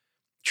like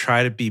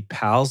try to be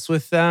pals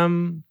with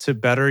them to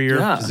better your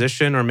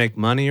position or make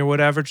money or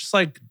whatever. Just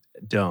like,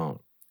 don't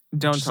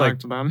just talk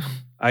to them.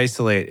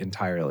 Isolate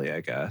entirely,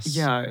 I guess.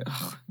 Yeah.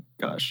 Ugh,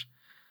 gosh.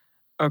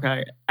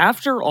 Okay.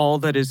 After all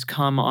that has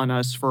come on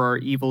us for our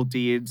evil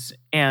deeds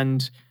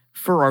and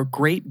for our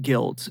great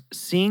guilt,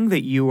 seeing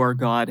that you, our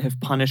God,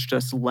 have punished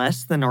us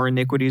less than our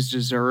iniquities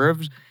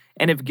deserved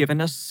and have given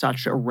us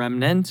such a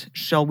remnant,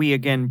 shall we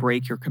again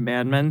break your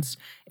commandments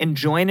and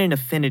join in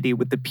affinity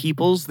with the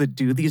peoples that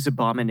do these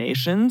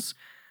abominations?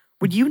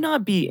 Would you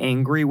not be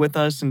angry with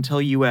us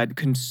until you had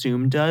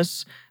consumed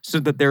us, so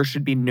that there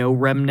should be no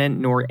remnant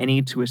nor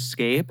any to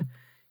escape?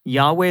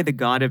 Yahweh, the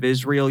God of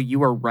Israel,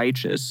 you are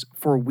righteous,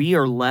 for we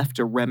are left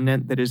a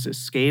remnant that is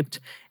escaped.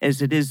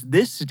 As it is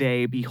this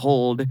day,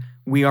 behold,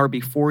 we are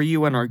before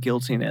you in our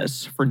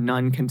guiltiness, for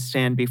none can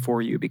stand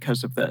before you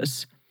because of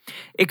this.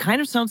 It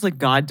kind of sounds like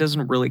God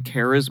doesn't really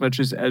care as much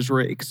as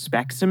Ezra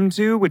expects him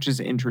to, which is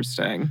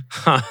interesting.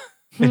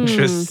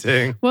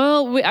 Interesting.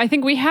 Well, I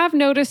think we have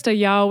noticed a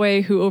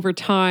Yahweh who over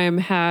time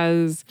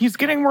has... He's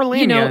getting more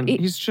lenient.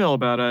 He's chill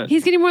about it.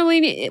 He's getting more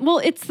lenient.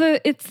 Well, it's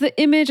the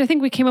image. I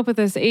think we came up with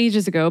this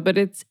ages ago, but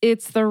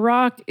it's The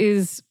Rock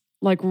is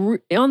like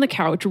on the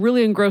couch,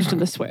 really engrossed in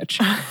the Switch.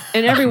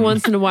 And every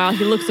once in a while,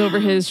 he looks over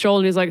his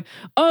shoulder and he's like,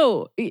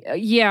 oh,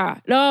 yeah,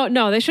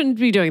 no, they shouldn't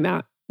be doing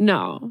that.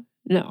 No.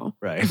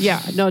 Right.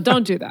 Yeah, no,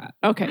 don't do that.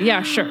 Okay,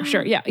 yeah, sure.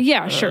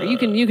 Yeah, sure. You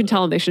can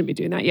tell him they shouldn't be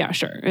doing that. Yeah,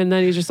 sure. And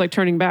then he's just like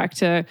turning back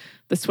to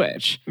the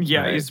Switch.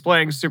 Yeah, right. He's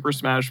playing Super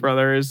Smash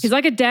Brothers. He's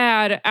like a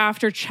dad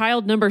after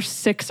child number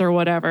 6 or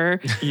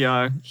whatever.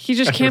 Yeah. He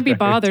just can't be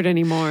bothered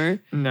anymore.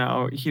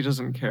 No, he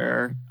doesn't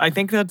care. I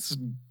think that's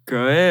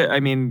good. I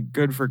mean,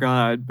 good for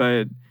God,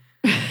 but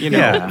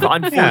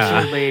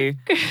unfortunately,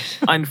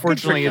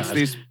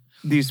 it's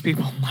these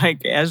people like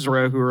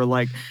Ezra who are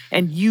like,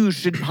 and you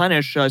should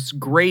punish us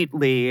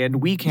greatly, and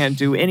we can't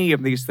do any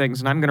of these things,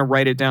 and I'm going to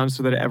write it down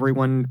so that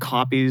everyone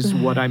copies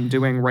what I'm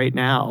doing right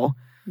now.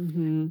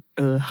 Mm-hmm.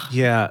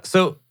 Yeah.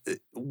 So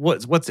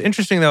what's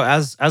interesting though,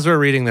 as we're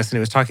reading this, and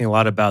it was talking a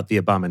lot about the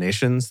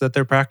abominations that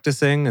they're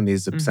practicing and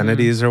these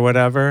obscenities or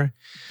whatever,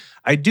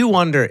 I do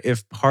wonder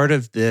if part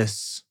of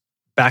this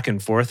back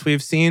and forth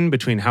we've seen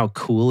between how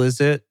cool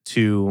is it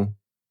to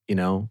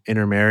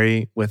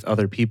intermarry with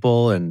other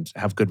people and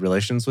have good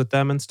relations with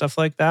them and stuff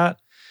like that.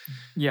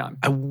 Yeah.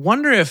 I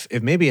wonder if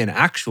maybe an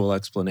actual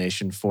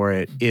explanation for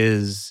it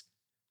is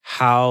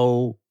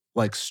how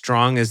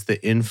strong is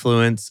the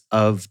influence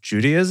of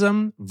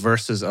Judaism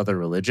versus other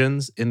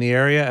religions in the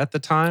area at the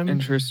time.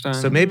 Interesting.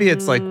 So maybe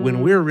it's like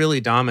when we're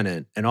really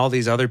dominant and all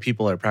these other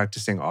people are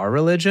practicing our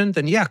religion,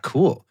 then yeah,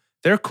 cool.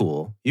 They're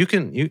cool. You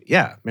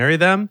marry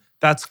them.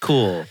 That's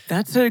cool.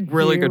 That's a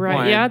really good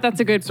point. Yeah, that's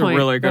a good point. A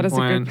really good point.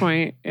 That is a good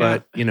point. Yeah.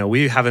 But,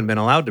 we haven't been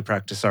allowed to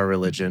practice our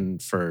religion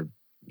for,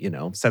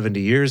 70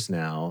 years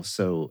now.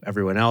 So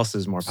everyone else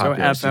is more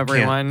popular. So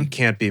everyone. You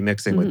can't be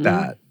mixing with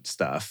that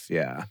stuff.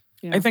 Yeah.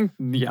 I think,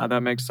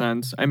 that makes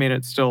sense. I mean,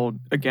 it's still,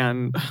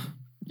 again,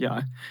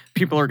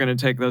 people are going to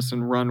take this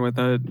and run with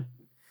it.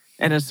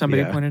 And as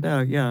somebody pointed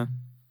out,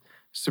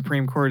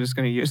 Supreme Court is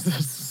going to use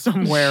this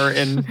somewhere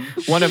in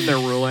one of their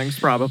rulings,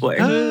 probably.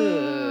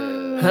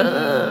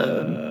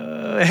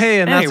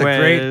 Hey, and that's a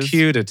great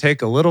cue to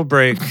take a little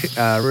break.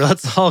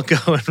 Let's all go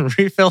and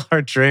refill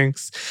our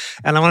drinks.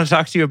 And I want to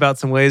talk to you about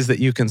some ways that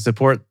you can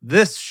support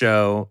this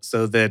show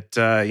so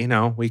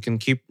that, we can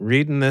keep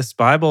reading this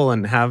Bible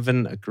and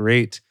having a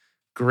great,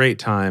 great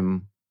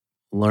time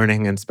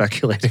learning and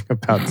speculating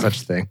about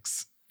such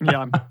things.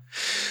 Yeah.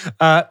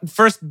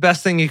 First,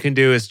 best thing you can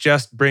do is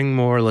just bring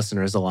more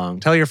listeners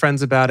along. Tell your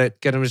friends about it.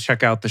 Get them to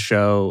check out the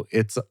show.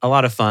 It's a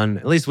lot of fun.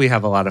 At least we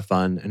have a lot of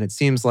fun. And it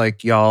seems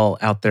like y'all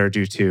out there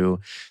do too.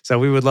 So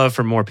we would love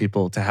for more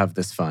people to have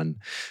this fun.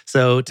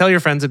 So tell your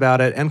friends about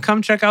it and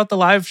come check out the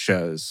live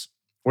shows.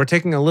 We're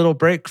taking a little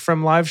break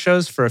from live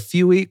shows for a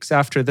few weeks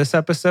after this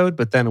episode,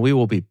 but then we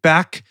will be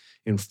back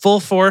in full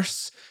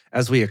force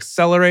as we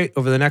accelerate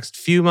over the next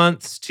few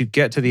months to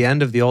get to the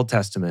end of the Old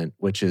Testament,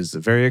 which is a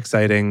very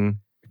exciting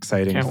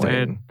Can't thing.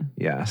 Wait.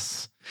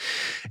 Yes.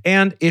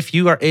 And if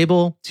you are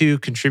able to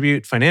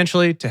contribute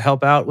financially to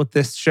help out with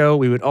this show,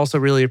 we would also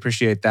really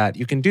appreciate that.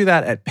 You can do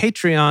that at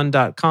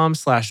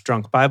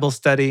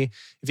patreon.com/drunkbiblestudy.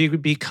 If you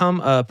could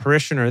become a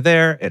parishioner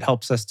there, it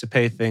helps us to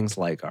pay things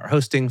like our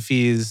hosting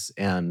fees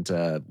and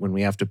when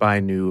we have to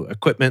buy new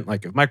equipment,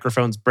 like if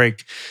microphones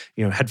break,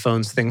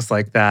 headphones, things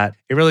like that.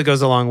 It really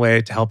goes a long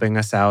way to helping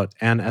us out.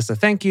 And as a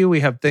thank you, we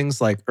have things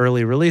like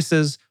early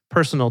releases,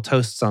 personal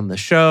toasts on the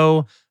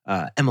show,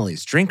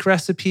 Emily's drink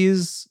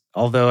recipes.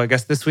 Although I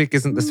guess this week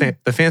isn't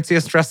the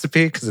fanciest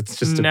recipe because it's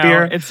just a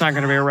beer. No, it's not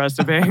going to be a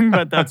recipe,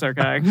 but that's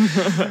okay.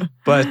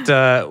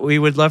 But we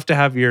would love to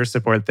have your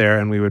support there,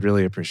 and we would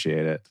really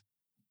appreciate it.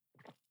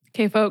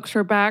 Okay, folks,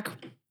 we're back.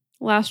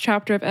 Last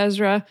chapter of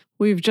Ezra.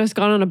 We've just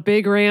gone on a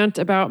big rant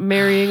about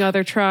marrying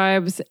other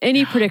tribes.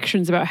 Any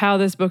predictions about how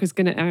this book is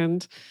going to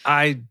end?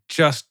 I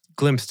just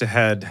glimpsed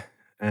ahead,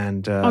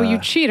 and oh, you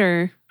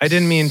cheater! I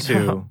didn't mean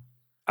to.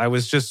 I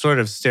was just sort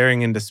of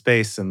staring into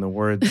space and the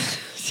words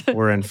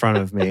were in front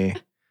of me.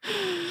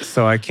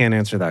 So I can't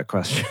answer that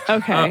question.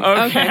 Okay,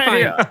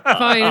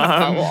 fine.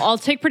 Well, I'll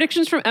take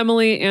predictions from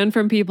Emily and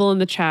from people in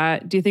the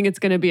chat. Do you think it's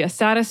going to be a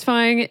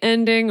satisfying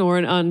ending or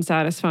an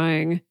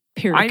unsatisfying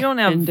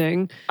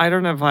ending? I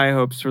don't have high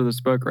hopes for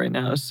this book right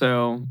now,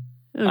 so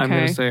I'm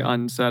going to say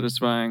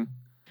unsatisfying.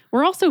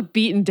 We're also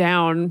beaten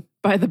down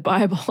by the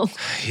Bible.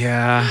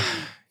 Yeah.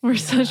 We're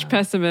such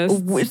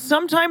pessimists.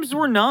 Sometimes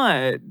we're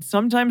not.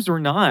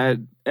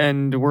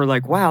 And we're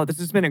like, wow, this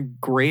has been a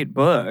great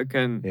book.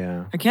 And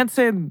I can't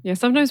say... Yeah,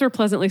 sometimes we're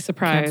pleasantly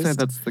surprised. I can't say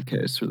that's the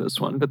case for this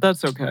one, but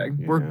that's okay.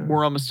 Yeah.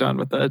 We're almost done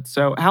with it.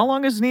 So how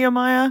long is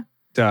Nehemiah?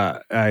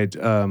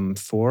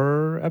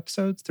 4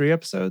 episodes, 3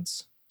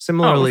 episodes.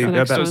 Similar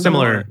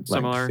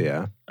length,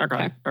 yeah.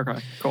 Okay,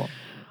 cool.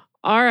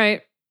 All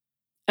right.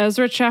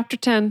 Ezra chapter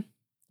 10.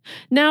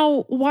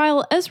 Now,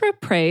 while Ezra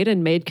prayed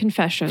and made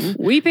confession,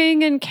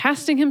 weeping and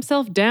casting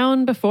himself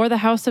down before the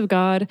house of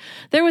God,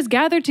 there was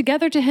gathered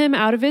together to him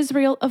out of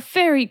Israel a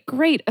very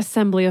great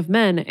assembly of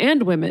men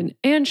and women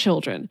and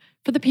children,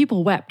 for the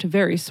people wept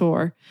very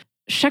sore.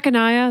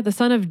 Shechaniah, the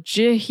son of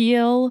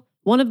Jehiel,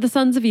 one of the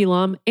sons of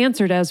Elam,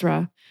 answered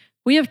Ezra,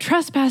 "We have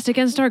trespassed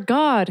against our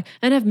God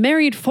and have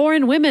married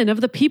foreign women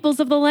of the peoples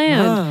of the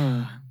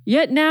land.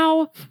 Yet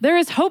now there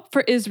is hope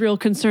for Israel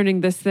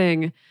concerning this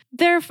thing.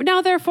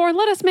 Therefore,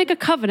 let us make a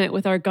covenant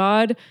with our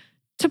God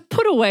to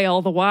put away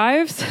all the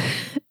wives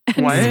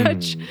and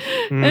such.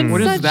 What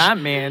does that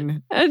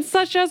mean? And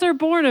such as are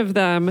born of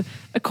them,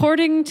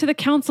 according to the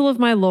counsel of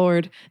my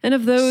Lord, and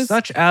of those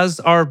such as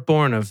are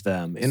born of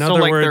them. In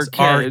other words,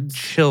 our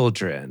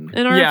children.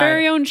 And our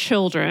very own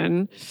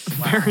children.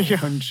 Very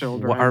own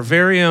children. Our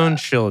very own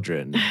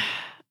children.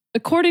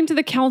 According to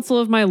the counsel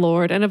of my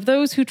Lord, and of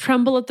those who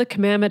tremble at the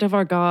commandment of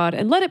our God,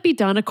 and let it be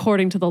done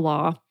according to the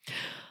law.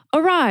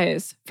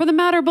 Arise, for the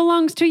matter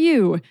belongs to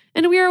you,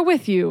 and we are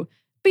with you.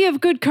 Be of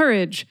good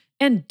courage,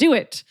 and do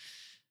it."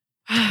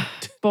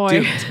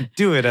 Boy.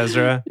 Do it,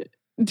 Ezra.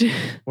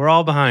 We're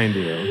all behind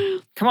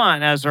you. Come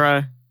on,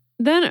 Ezra.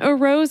 Then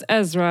arose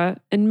Ezra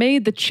and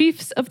made the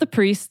chiefs of the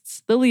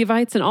priests, the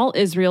Levites, and all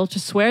Israel to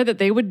swear that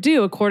they would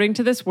do according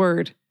to this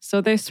word.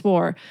 So they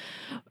swore.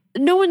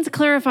 No one's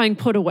clarifying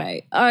put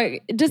away.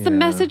 Does the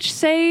message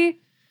say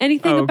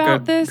anything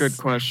about this? Good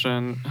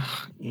question.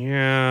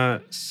 Yeah,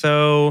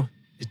 so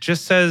it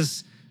just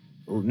says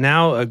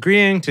now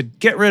agreeing to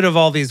get rid of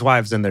all these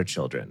wives and their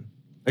children.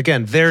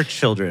 Again, their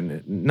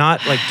children,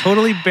 not like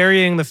totally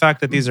burying the fact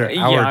that these are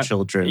our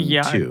children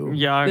too.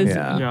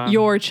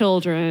 Your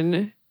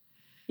children.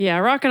 Yeah,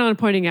 rocking on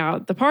pointing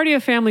out the party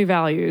of family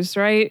values,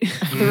 right?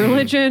 The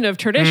religion of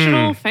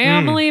traditional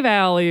family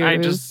values. I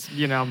just,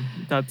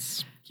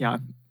 that's,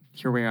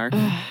 here we are.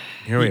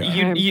 Here we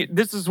are.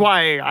 This is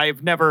why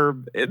I've never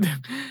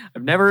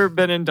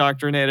been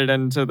indoctrinated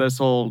into this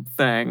whole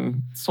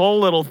thing. This whole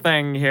little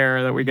thing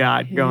here that we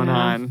got going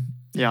on.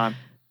 Yeah.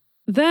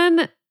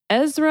 Then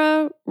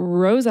Ezra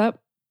rose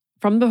up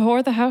from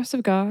before the house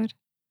of God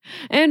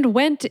and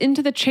went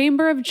into the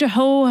chamber of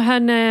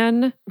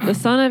Jehohanan, the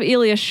son of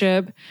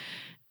Eliashib.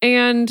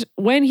 And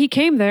when he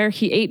came there,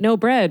 he ate no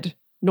bread,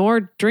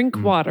 nor drink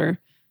water.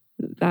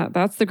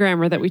 That's the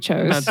grammar that we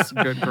chose. That's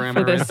good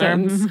grammar for this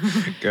sentence.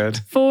 Good.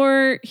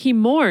 For he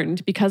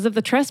mourned because of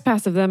the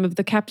trespass of them of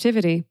the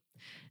captivity.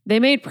 They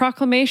made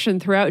proclamation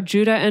throughout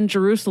Judah and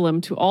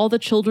Jerusalem to all the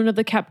children of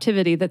the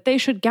captivity that they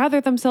should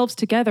gather themselves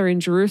together in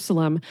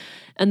Jerusalem,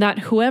 and that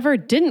whoever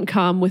didn't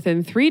come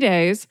within 3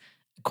 days,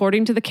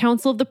 according to the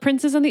counsel of the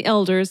princes and the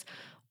elders,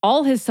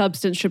 all his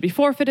substance should be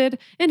forfeited,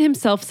 and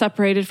himself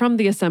separated from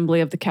the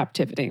assembly of the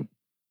captivity.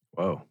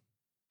 Whoa.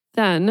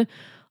 Then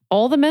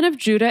all the men of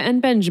Judah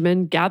and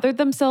Benjamin gathered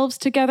themselves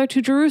together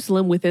to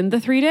Jerusalem within the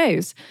 3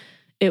 days.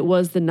 It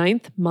was the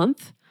 9th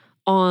month,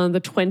 on the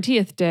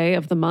 20th day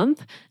of the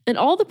month, and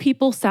all the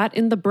people sat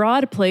in the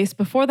broad place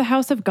before the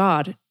house of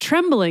God,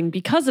 trembling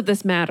because of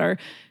this matter,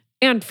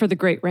 and for the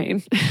great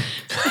rain.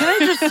 Can I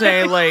just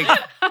say,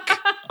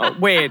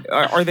 wait,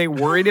 are they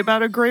worried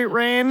about a great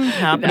rain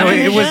happening? No,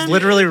 it was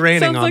literally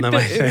raining Sounds on like them,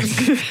 I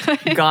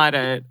think. Got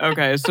it.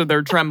 Okay, so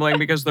they're trembling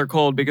because they're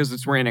cold because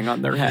it's raining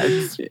on their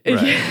heads. Right.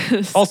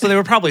 Yes. Also, they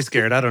were probably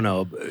scared. I don't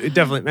know. It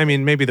definitely,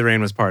 maybe the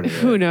rain was part of it.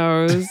 Who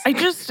knows? I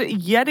just,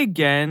 yet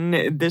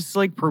again, this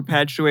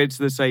perpetuates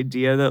this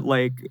idea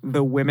that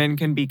the women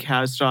can be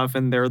cast off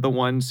and they're the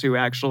ones who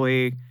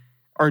actually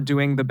are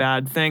doing the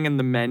bad thing, and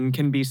the men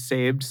can be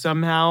saved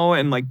somehow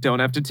and don't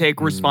have to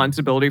take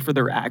responsibility for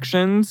their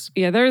actions.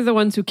 Yeah, they're the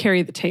ones who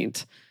carry the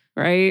taint,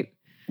 right?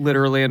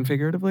 Literally and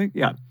figuratively.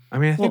 Yeah.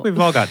 I think we've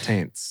all got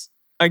taints.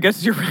 I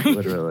guess you're right.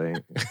 Literally.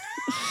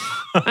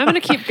 I'm going to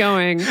keep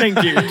going.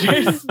 Thank you,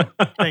 Jace.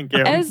 Thank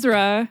you.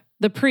 Ezra,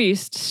 the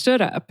priest,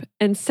 stood up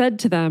and said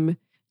to them,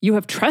 "You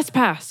have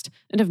trespassed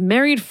and have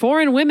married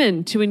foreign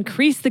women to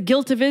increase the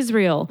guilt of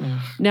Israel.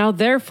 Now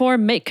therefore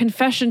make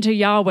confession to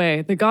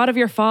Yahweh, the God of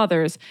your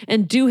fathers,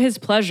 and do his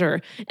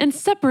pleasure, and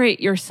separate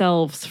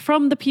yourselves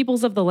from the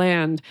peoples of the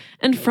land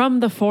and from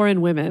the foreign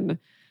women."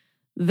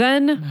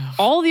 Then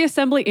all the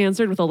assembly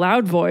answered with a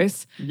loud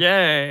voice,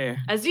 "Yay.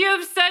 "As you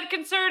have said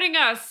concerning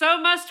us,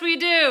 so must we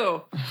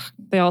do."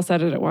 They all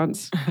said it at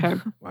once. Okay.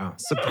 Wow,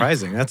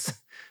 surprising.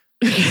 That's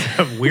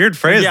a weird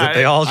phrase that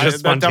they all just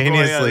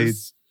spontaneously...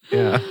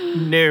 Yeah.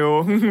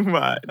 New.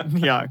 But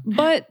yeah.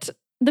 But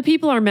the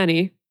people are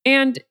many,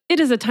 and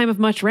it is a time of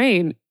much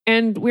rain,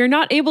 and we're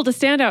not able to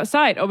stand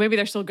outside. Oh, maybe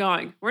they're still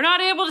going. We're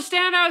not able to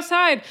stand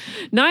outside.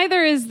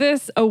 Neither is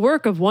this a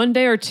work of 1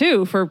 day or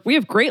two, for we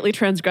have greatly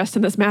transgressed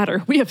in this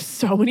matter. We have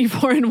so many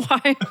foreign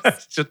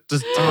wives.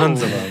 just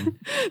tons of them.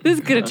 This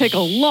is going to take a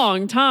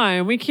long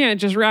time. We can't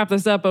just wrap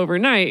this up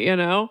overnight,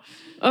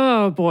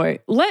 Oh boy.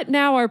 Let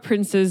now our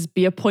princes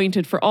be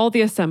appointed for all the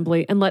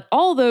assembly, and let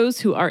all those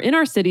who are in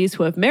our cities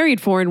who have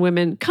married foreign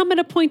women come at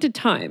appointed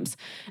times,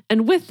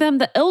 and with them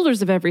the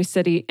elders of every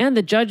city and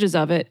the judges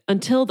of it,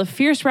 until the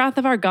fierce wrath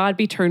of our God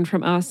be turned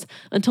from us,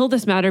 until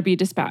this matter be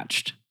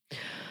dispatched.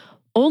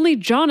 Only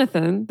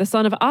Jonathan, the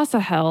son of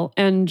Asahel,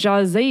 and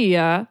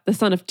Jahzeiah, the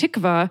son of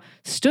Tikva,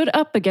 stood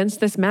up against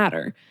this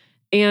matter,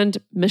 and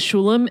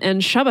Meshullam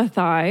and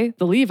Shabbathai,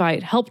 the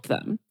Levite, helped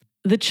them.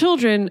 The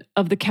children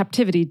of the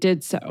captivity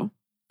did so.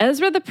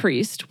 Ezra the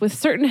priest, with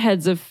certain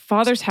heads of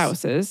fathers'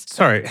 houses.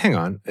 Sorry, hang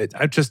on.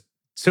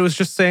 So it was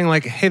just saying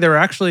like, hey, there were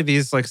actually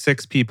these like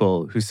 6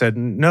 people who said,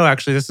 no,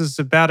 actually, this is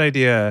a bad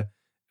idea.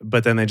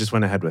 But then they just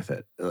went ahead with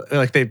it.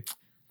 Like they...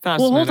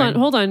 Well,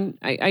 hold on.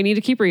 I need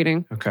to keep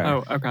reading. Okay.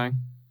 Oh, okay.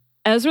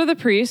 Ezra the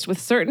priest, with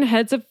certain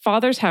heads of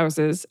fathers'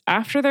 houses,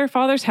 after their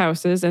fathers'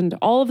 houses, and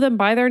all of them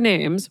by their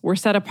names, were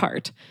set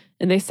apart.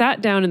 And they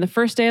sat down in the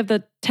first day of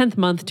the 10th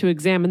month to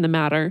examine the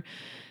matter.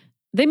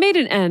 They made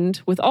an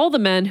end with all the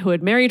men who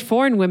had married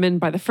foreign women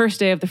by the first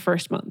day of the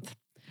first month.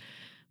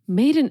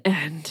 Made an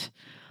end.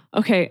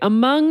 Okay,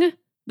 among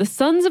the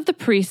sons of the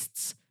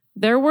priests,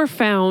 there were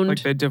found...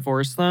 Like they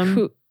divorced them?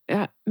 Who,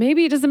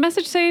 maybe, does the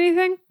message say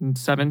anything?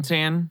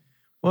 17?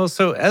 Well,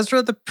 so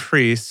Ezra the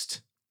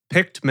priest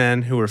picked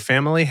men who were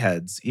family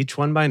heads, each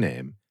one by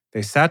name.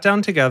 They sat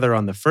down together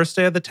on the first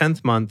day of the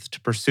 10th month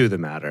to pursue the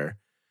matter.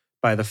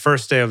 By the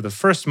first day of the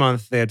first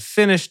month, they had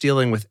finished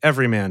dealing with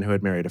every man who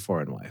had married a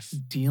foreign wife.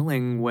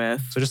 Dealing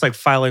with? So just like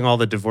filing all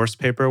the divorce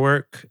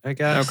paperwork, I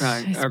guess.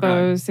 Okay. I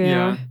suppose,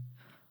 yeah.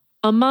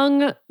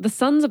 Among the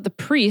sons of the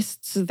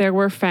priests, there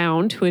were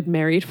found who had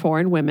married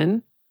foreign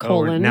women,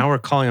 now we're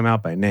calling them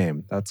out by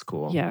name. That's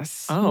cool.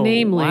 Yes. Oh,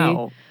 namely,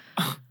 wow.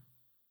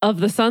 of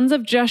the sons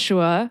of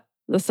Jeshua,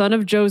 the son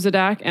of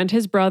Jozadak and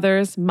his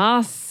brothers,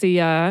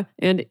 Maaseiah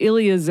and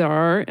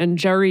Eleazar and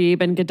Jarib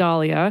and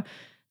Gedaliah,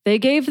 they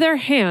gave their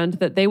hand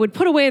that they would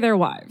put away their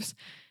wives.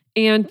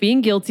 And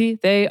being guilty,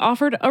 they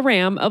offered a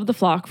ram of the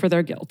flock for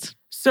their guilt.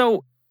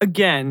 So,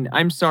 again,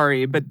 I'm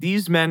sorry, but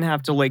these men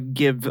have to like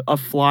give a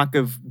flock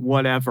of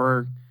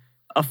whatever,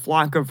 a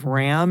flock of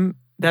ram.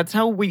 That's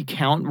how we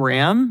count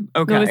ram?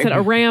 Okay. No, they said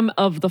a ram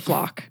of the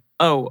flock.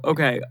 Oh,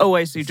 okay. Oh,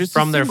 I see. Just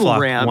from a their single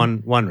flock, ram.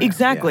 one ram.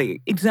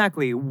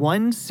 Exactly.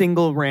 One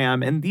single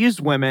ram. And these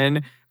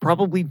women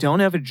probably don't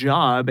have a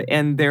job,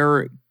 and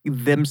they're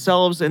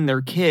themselves and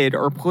their kid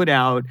are put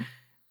out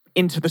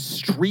into the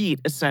street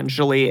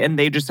essentially, and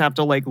they just have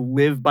to like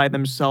live by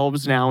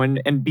themselves now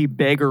and be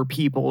beggar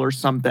people or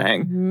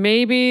something.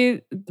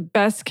 Maybe the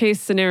best case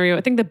scenario,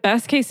 I think the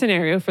best case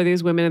scenario for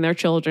these women and their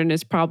children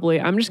is probably,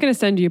 I'm just going to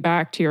send you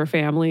back to your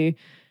family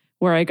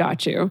where I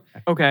got you.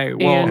 Okay,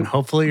 well, and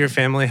hopefully your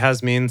family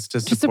has means to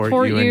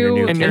support you and your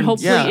new and kids.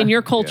 hopefully in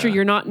your culture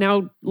you're not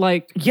now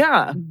like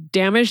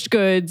damaged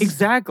goods.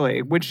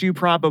 Exactly, which you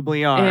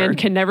probably are. And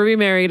can never be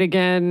married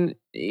again.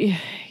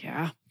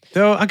 Yeah.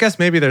 Though I guess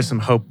maybe there's some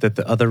hope that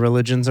the other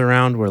religions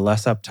around were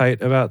less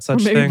uptight about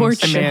such maybe things. more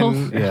chill. I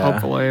mean,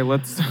 hopefully,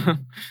 let's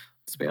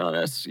be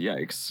honest.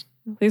 Yikes.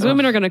 These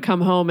women are going to come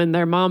home and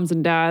their moms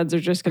and dads are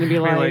just going to be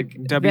like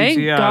WTF.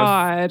 thank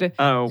God.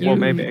 Oh, well,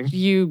 maybe.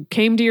 You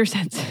came to your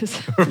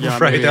senses. Yeah,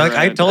 right. They're like,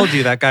 I told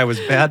you that guy was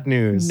bad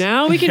news.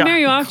 Now we can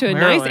marry you off to a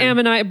nice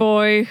Ammonite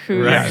boy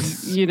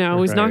who's,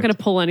 who's not going to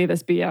pull any of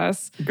this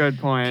BS. Good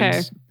point.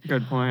 Okay.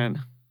 Good point.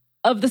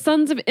 Of the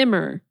sons of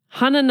Immer,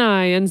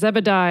 Hanani and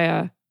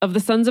Zebediah. Of the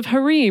sons of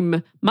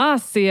Harim,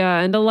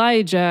 Maaseiah and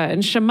Elijah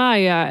and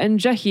Shemaiah and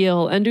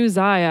Jehiel and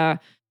Uzziah.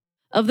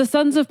 Of the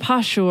sons of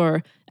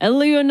Pashur,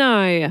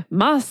 Elionai,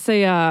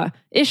 Maaseiah,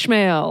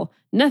 Ishmael,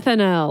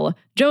 Nethanel,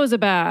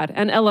 Jozabad,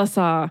 and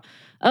Elasah.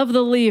 Of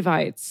the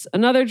Levites,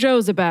 another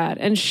Jozabad,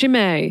 and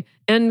Shimei,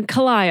 and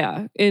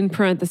Kaliah, in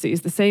parentheses,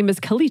 the same as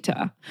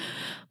Kalita.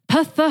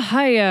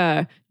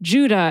 Pethahiah,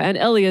 Judah, and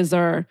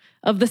Eleazar.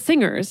 Of the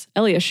singers,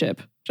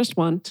 Eliashib, just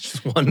one.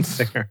 Just one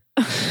singer.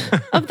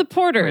 Of the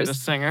porters, The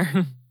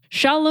singer.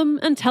 Shallum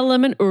and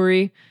Telem and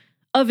Uri.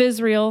 Of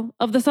Israel,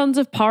 of the sons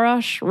of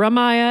Parash,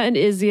 Ramiah and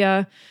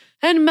Izziah,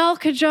 and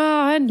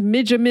Malchijah and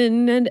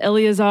Mijamin and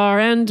Eleazar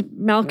and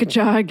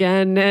Malchijah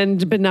again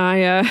and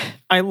Benaiah.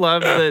 I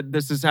love that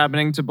this is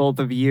happening to both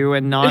of you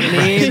and not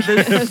me.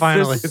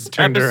 Finally, it's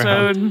turned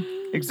around.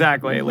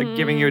 Exactly, like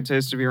giving you a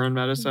taste of your own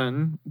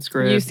medicine. It's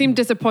great. You seem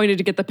disappointed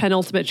to get the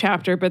penultimate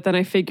chapter, but then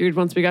I figured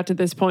once we got to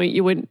this point,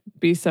 you wouldn't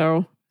be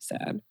so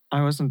sad.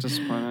 I wasn't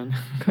disappointed.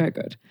 Okay,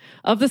 good.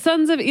 Of the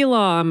sons of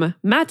Elam,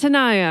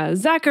 Mattaniah,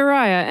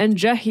 Zechariah, and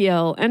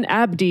Jehiel, and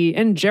Abdi,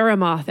 and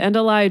Jeremoth, and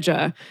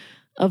Elijah.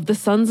 Of the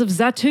sons of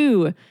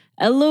Zatu,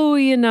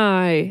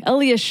 Eloenai,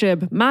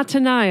 Eliashib,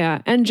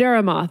 Mattaniah, and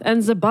Jeremoth,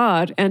 and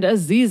Zabad, and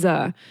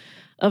Aziza.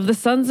 Of the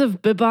sons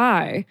of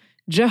Bebai,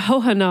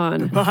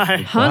 Jehohanan,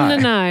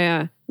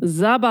 Hananiah,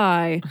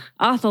 Zabai,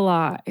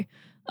 Athalai.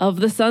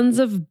 Of the sons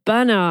of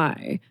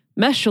Bani,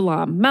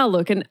 Meshullam,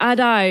 Maluk, and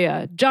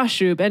Adiah,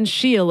 Jashub, and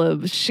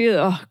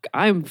Shealib.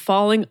 I'm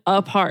falling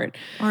apart.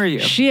 Are you?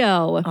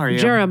 Sheal,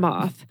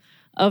 Jeremoth.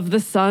 Of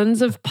the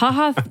sons of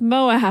Pahath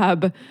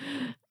Moab,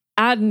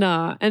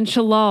 Adnah, and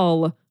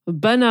Shalal,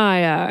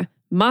 Benaiah,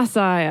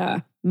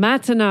 Masiah,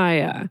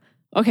 Mattaniah.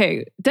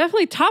 Okay,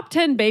 definitely top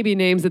 10 baby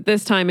names at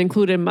this time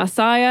included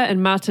Messiah and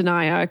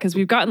Mattaniah, because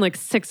we've gotten like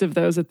 6 of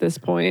those at this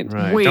point.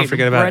 Right. Wait, don't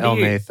forget about ready? El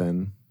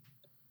Nathan.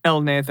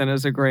 El Nathan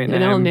is a great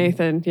name. And El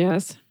Nathan,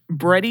 yes.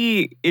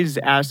 Brady is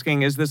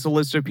asking, is this a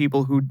list of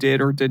people who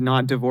did or did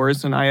not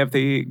divorce? And I have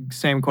the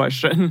same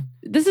question.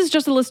 This is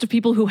just a list of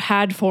people who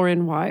had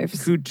foreign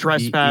wives. Who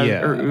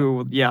trespassed or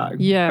who, Yes.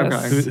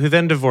 Okay. Who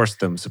then divorced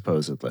them,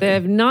 supposedly. They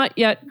have not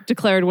yet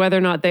declared whether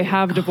or not they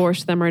have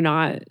divorced them or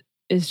not.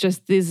 It's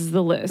just, this is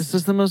the list. This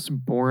is the most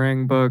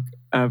boring book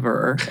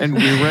ever. And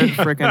we read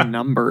freaking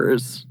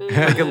numbers.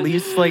 Like at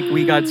least like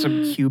we got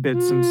some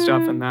cubits and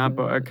stuff in that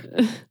book.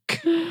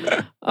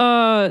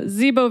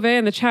 Z Beauvais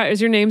in the chat,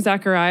 is your name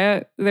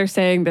Zachariah? They're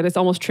saying that it's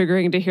almost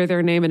triggering to hear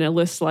their name in a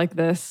list like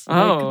this.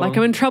 Like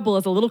I'm in trouble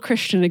as a little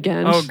Christian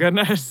again. Oh,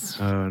 goodness.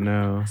 Oh,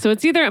 no. So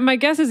it's either, my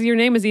guess is your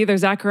name is either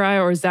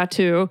Zachariah or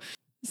Zatu.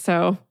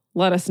 So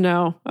let us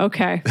know.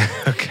 Okay.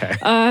 Okay.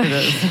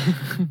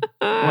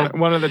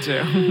 One of the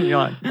two.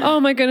 Yeah. Oh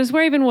my goodness,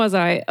 where even was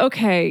I?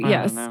 Okay,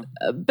 yes.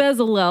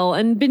 Bezalel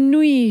and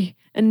Binui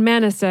and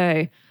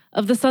Manasseh.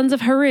 Of the sons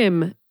of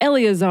Harim,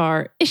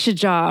 Eleazar,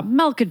 Ishijah,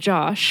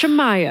 Malchijah,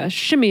 Shemaiah,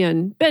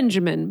 Shimeon,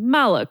 Benjamin,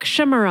 Malach,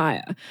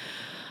 Shemariah.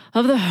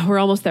 We're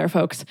almost there,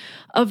 folks.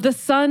 Of the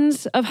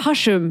sons of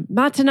Hashum,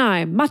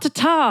 Mattanai,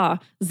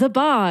 Mattatah,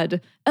 Zabad,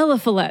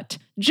 Eliphalet,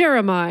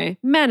 Jeremiah,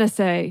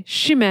 Manasseh,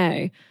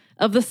 Shimei.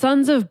 Of the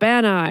sons of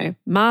Bani,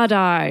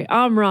 Madai,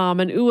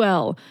 Amram, and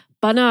Uel,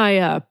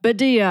 Benaiah,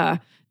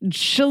 Bediah,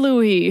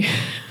 Shalui,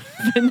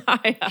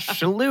 Benaiah.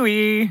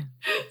 Shalui.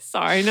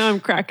 Sorry, now I'm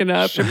cracking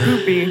up.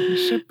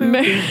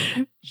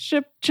 Shapoopy.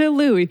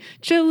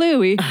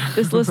 Chalui.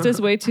 This list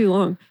is way too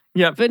long.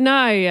 Yep.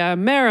 Benaiah,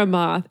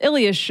 Merimoth,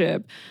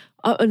 Eliashib,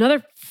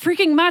 another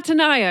freaking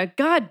Mattaniah.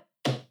 God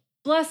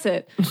bless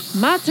it.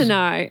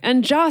 Mattanai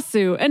and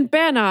Jasu and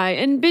Bani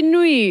and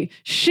Binui,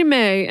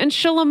 Shimei and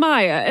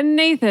Shelemiah and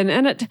Nathan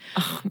and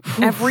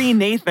every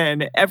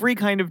Nathan, every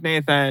kind of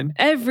Nathan.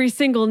 Every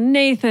single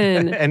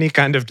Nathan. Any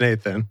kind of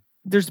Nathan.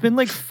 There's been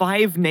like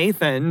 5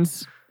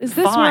 Nathans. Is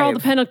this where all the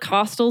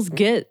Pentecostals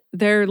get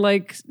their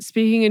like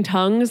speaking in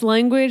tongues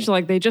language?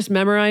 Like they just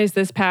memorize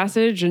this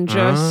passage and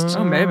just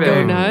maybe.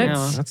 go nuts?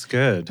 Yeah. That's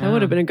good. That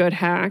would have been a good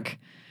hack.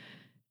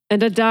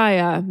 And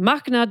Adiah,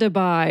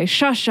 Machnadebai,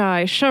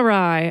 Shashai,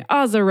 Sharai,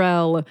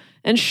 Azarel,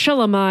 and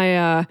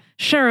Shelemiah,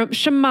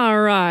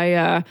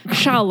 Shemariah,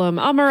 Shalom,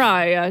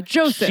 Amariah,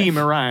 Joseph.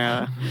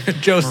 Shemariah.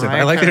 Joseph.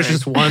 I like there's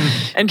just one.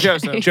 And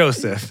Joseph.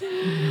 Joseph.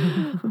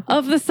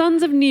 Of the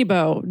sons of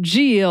Nebo,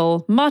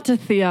 Jeel,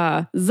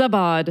 Mattathiah,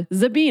 Zabad,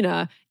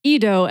 Zabina,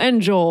 Edo,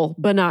 and Joel,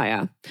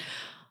 Benaiah.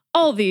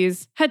 All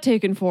these had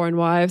taken foreign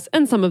wives,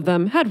 and some of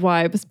them had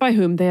wives by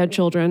whom they had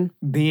children.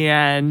 The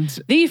end.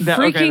 The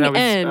freaking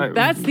end.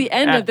 That's the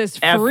end of this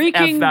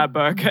freaking F that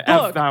book.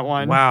 F that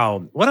one.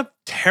 Wow. What a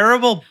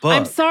terrible book.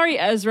 I'm sorry,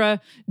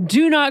 Ezra.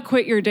 Do not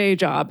quit your day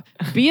job.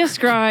 Be a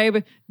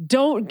scribe.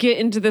 Don't get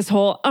into this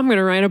whole, I'm going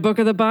to write a book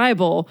of the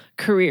Bible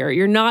career.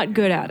 You're not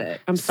good at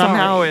it. I'm sorry.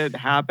 Somehow it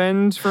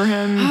happened for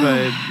him,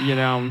 but you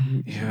know.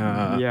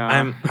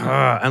 Yeah.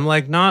 I'm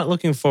like not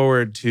looking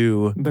forward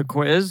to the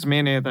quiz.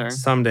 Me neither.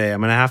 Someday I'm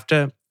gonna have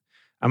to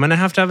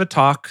have a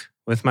talk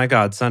with my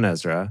godson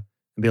Ezra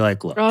and be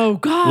like, look,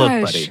 look,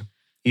 buddy,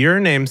 your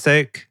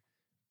namesake,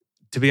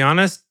 to be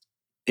honest,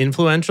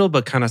 influential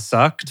but kind of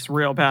sucked. It's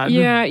real bad.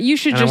 Yeah, you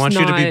should and just I want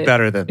not. you to be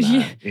better than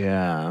that.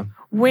 Yeah.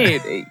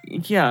 Wait,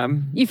 yeah.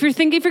 If you're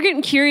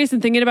getting curious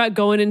and thinking about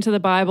going into the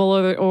Bible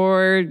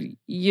or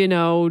you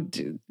know,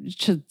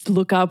 to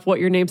look up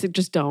what your namesake,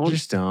 just don't.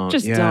 Just don't.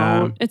 Just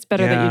don't. It's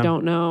better that you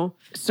don't know.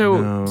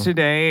 So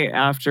today,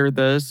 after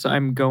this,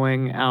 I'm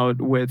going out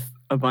with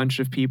a bunch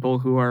of people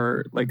who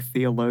are like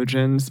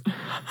theologians.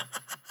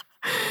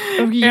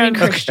 Oh, you mean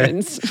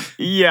Christians?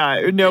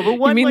 Yeah, no, but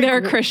one. You mean like,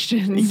 they're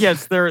Christians?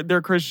 Yes,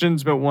 they're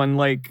Christians, but one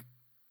like.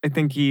 I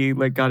think he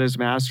like got his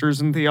master's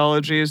in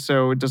theology,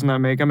 so doesn't that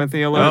make him a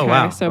theologian? Oh,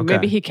 wow. So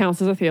maybe he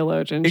counts as a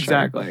theologian.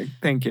 Exactly. Sure.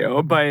 Thank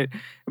you.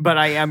 But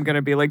I am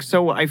gonna be like,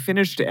 so I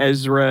finished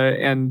Ezra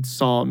and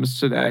Psalms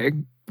today.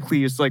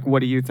 Please, like, what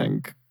do you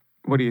think?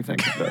 What do you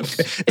think of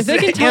this? If they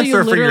can tell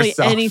you literally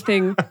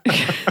anything,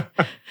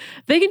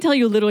 they can tell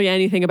you literally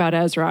anything about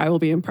Ezra, I will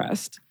be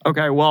impressed.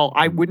 Okay, well,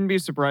 I wouldn't be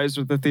surprised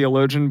with the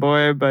theologian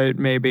boy, but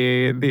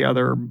maybe the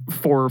other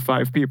 4 or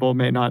 5 people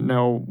may not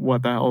know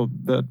what the hell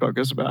that book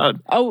is about.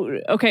 Oh,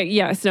 okay.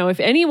 Yes. No, if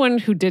anyone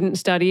who didn't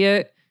study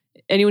it,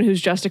 anyone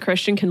who's just a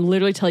Christian can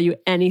literally tell you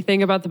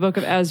anything about the book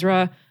of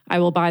Ezra, I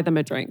will buy them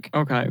a drink.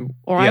 Okay.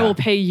 Or I will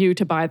pay you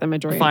to buy them a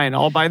drink. Fine.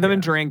 I'll buy them a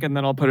drink and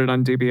then I'll put it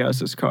on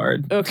DBS's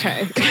card.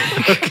 Okay.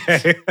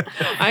 Okay.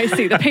 I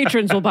see. The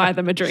patrons will buy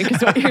them a drink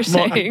is what you're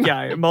saying.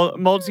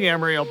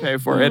 Multi-Amory will pay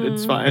for it.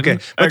 It's fine. Okay.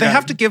 But they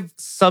have to give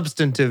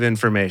substantive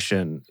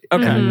information.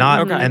 Okay. And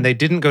and they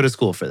didn't go to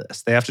school for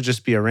this. They have to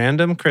just be a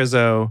random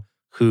Crizzo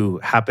who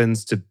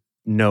happens to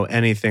know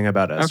anything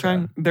about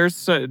Ezra.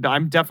 Okay.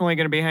 I'm definitely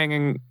going to be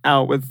hanging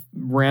out with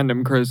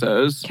random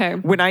Crizzos. Okay.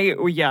 When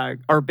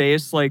our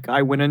bass, like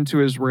I went into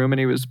his room and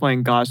he was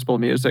playing gospel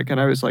music and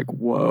I was like,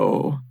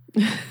 whoa.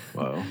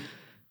 Whoa.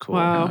 Cool.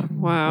 Wow.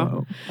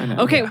 Whoa. I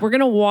know. Okay. We're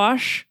going to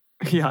wash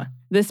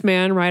this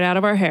man right out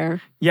of our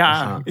hair.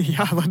 Yeah.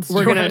 Yeah.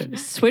 We're going to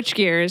switch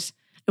gears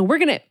and we're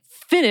going to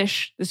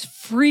finish this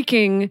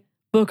freaking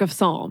book of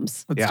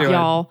Psalms, Let's do it.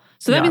 y'all.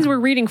 So that Yeah. means we're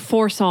reading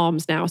 4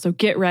 Psalms now. So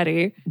get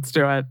ready. Let's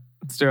do it.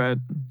 Let's do it.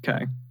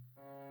 Okay.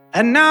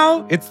 And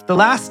now it's the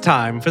last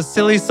time for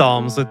Silly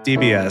Psalms with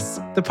DBS,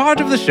 the part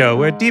of the show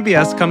where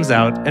DBS comes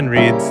out and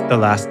reads the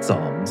last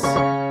Psalms.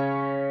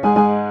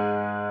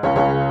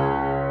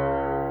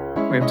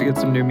 We have to get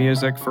some new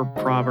music for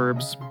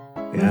Proverbs.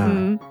 Yeah.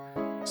 Mhm.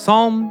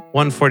 Psalm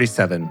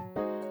 147.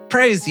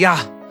 Praise Yah,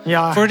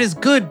 Yeah. for it is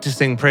good to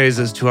sing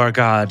praises to our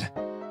God,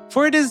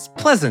 for it is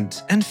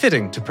pleasant and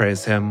fitting to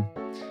praise him.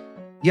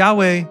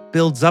 Yahweh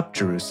builds up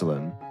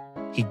Jerusalem.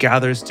 He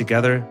gathers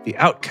together the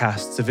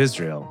outcasts of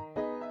Israel.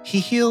 He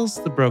heals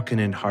the broken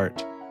in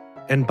heart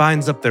and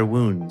binds up their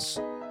wounds.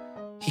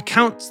 He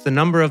counts the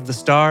number of the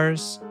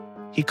stars.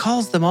 He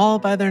calls them all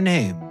by their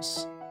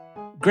names.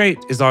 Great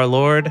is our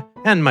Lord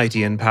and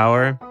mighty in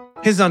power.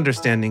 His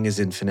understanding is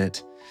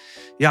infinite.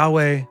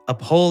 Yahweh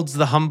upholds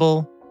the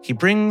humble. He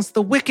brings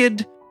the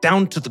wicked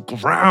down to the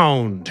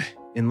ground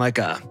in like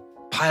a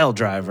pile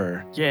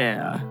driver.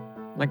 Yeah.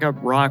 Like a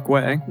rock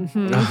way.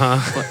 Mhm.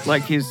 Uh-huh.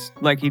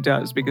 like he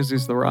does because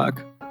he's the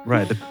rock.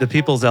 Right, the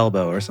people's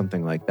elbow or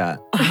something like that.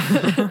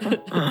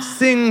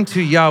 Sing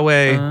to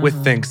Yahweh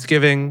with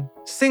thanksgiving.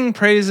 Sing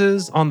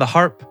praises on the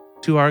harp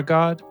to our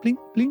God. Blink,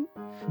 blink.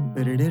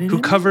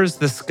 Who covers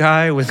the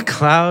sky with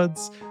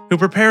clouds, who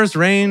prepares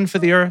rain for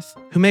the earth,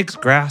 who makes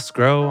grass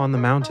grow on the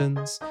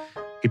mountains.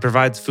 He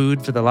provides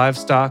food for the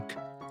livestock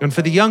and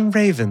for the young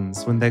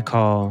ravens when they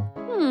call.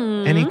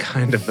 Hmm. Any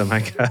kind of them, I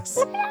guess.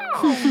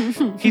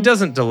 He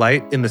doesn't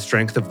delight in the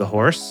strength of the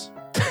horse.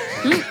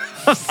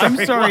 I'm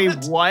sorry,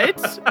 what?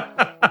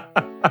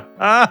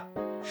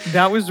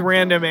 That was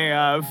random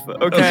AF.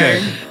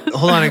 Okay.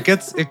 Hold on,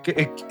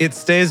 it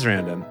stays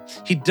random.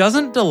 He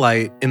doesn't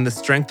delight in the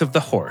strength of the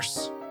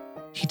horse.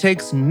 He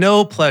takes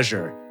no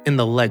pleasure in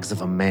the legs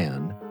of a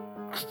man.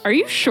 Are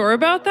you sure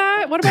about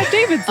that? What about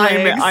David's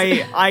legs?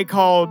 I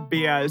call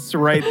BS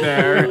right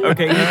there.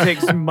 Okay, he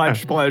takes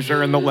much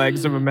pleasure in the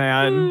legs of a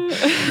man.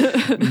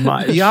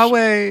 Much.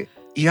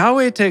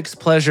 Yahweh takes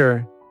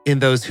pleasure in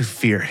those who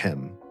fear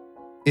him,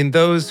 in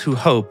those who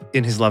hope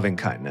in his loving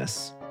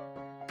kindness.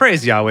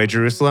 Praise Yahweh,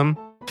 Jerusalem.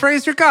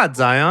 Praise your God,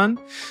 Zion,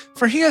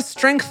 for he has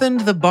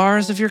strengthened the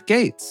bars of your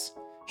gates.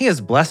 He has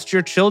blessed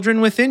your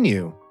children within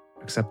you,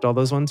 except all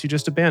those ones you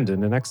just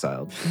abandoned and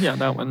exiled. Yeah,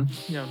 that one.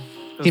 Yeah.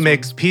 He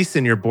makes peace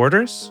in your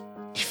borders.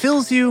 He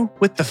fills you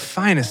with the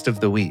finest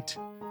of the wheat.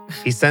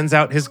 He sends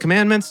out his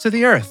commandments to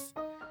the earth.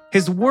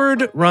 His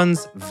word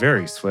runs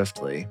very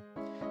swiftly.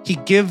 He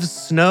gives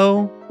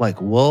snow like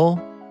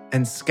wool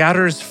and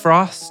scatters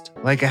frost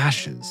like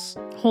ashes.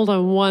 Hold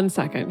on 1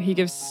 second. He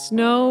gives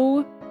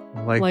snow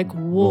like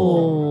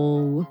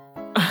wool.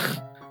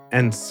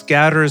 And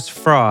scatters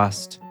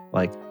frost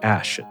like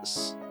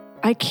ashes.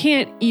 I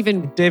can't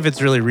even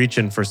David's really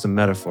reaching for some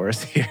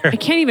metaphors here. I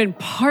can't even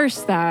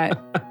parse that.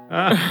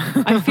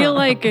 I feel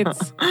like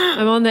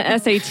I'm on the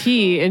SAT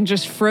and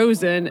just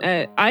frozen.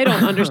 I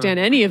don't understand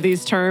any of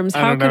these terms.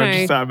 I don't know,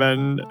 just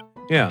happened.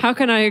 Yeah. How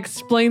can I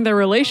explain their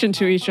relation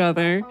to each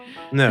other?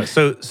 No,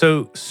 so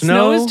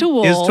snow is to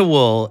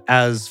wool.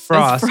 as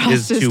frost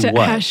is to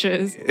what?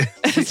 Ashes.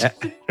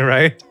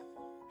 Right?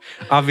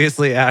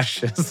 Obviously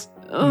ashes.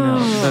 No,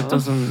 that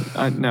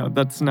doesn't. No,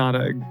 that's not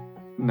a.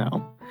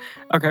 No.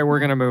 Okay, we're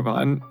gonna move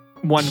on.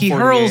 He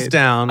hurls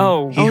down.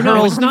 Oh, he no,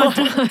 hurls. it's not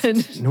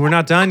done. No, we're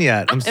not done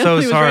yet. I'm so Emily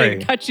was sorry. ready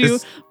to cut you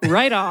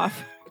right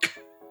off.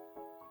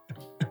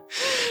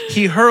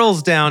 He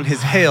hurls down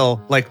his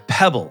hail like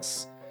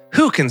pebbles.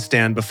 Who can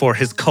stand before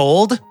his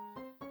cold?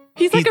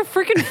 He's like a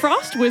freaking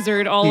frost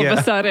wizard all of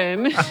a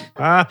sudden.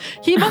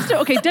 He must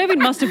have, David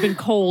must have been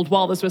cold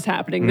while this was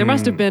happening. There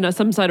must have been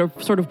some sort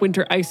of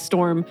winter ice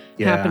storm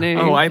happening.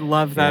 Oh, I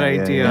love that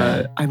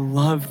idea. Yeah. I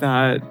love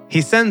that.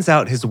 He sends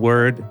out his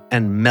word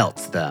and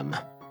melts them.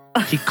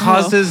 He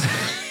causes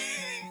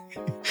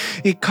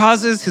he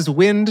causes his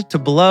wind to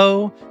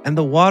blow and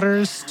the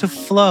waters to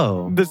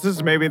flow. This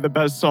is maybe the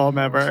best psalm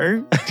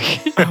ever.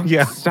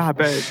 Yeah.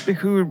 Stop it.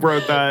 Who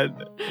wrote that?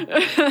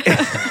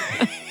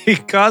 He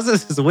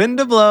causes his wind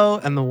to blow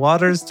and the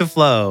waters to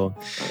flow.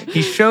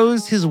 He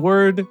shows his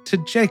word to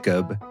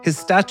Jacob, his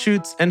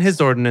statutes and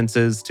his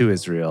ordinances to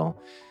Israel.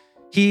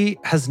 He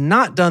has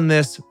not done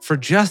this for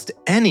just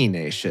any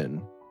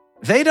nation.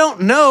 They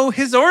don't know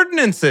his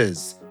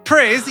ordinances.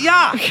 Praise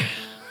Yah!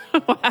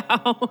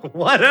 Wow.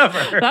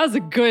 Whatever. That was a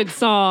good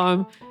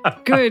song.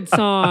 Good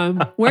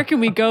song. Where can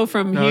we go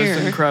from That here?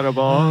 was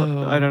incredible.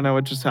 I don't know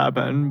what just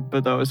happened,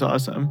 but that was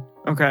awesome.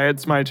 Okay,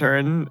 it's my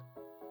turn.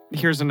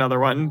 Here's another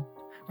one.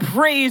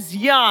 Praise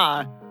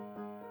Yah!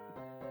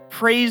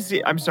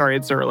 I'm sorry,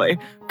 it's early.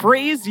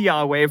 Praise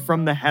Yahweh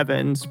from the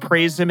heavens.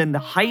 Praise him in the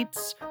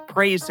heights.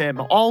 Praise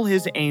him, all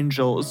his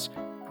angels.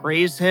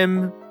 Praise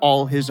him,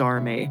 all his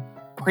army.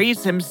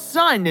 Praise him,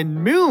 sun and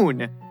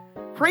moon.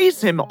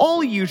 Praise him,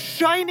 all you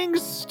shining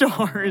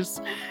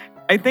stars.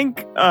 I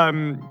think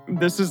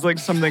this is like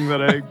something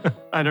that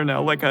I don't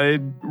know, like a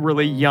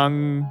really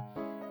young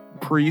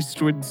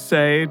priest would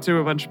say to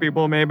a bunch of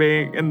people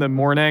maybe in the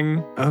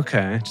morning.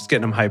 Okay, just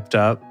getting them hyped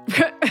up.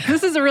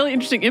 This is a really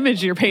interesting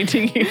image you're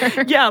painting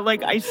here. Yeah,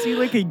 like I see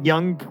like a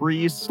young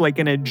priest like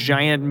in a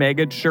giant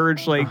mega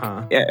church, like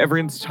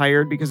everyone's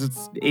tired because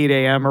it's 8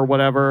 a.m. or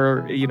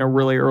whatever,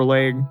 really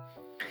early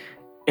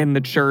in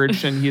the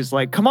church. And he's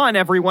like, come on,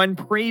 everyone,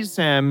 praise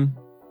him.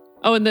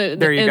 Oh, and the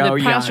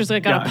pastor's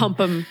like, gotta pump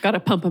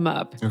him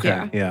up.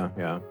 Okay,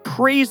 yeah.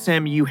 Praise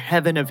him, you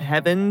heaven of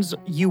heavens,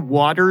 you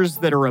waters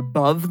that are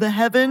above the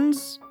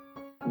heavens.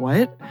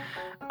 What?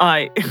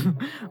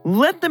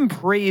 Let them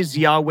praise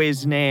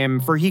Yahweh's name,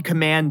 for he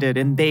commanded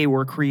and they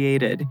were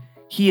created.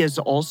 He has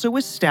also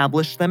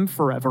established them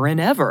forever and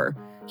ever.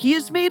 He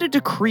has made a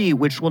decree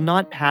which will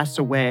not pass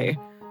away.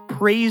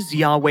 Praise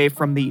Yahweh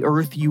from the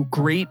earth, you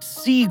great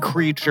sea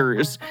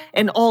creatures,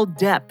 and all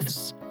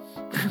depths.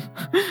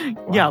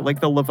 Yeah,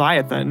 like the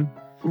Leviathan.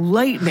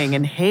 Lightning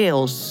and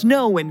hail,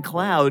 snow and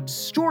clouds,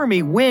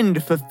 stormy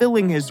wind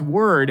fulfilling his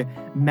word,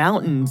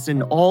 mountains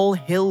and all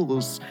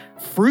hills,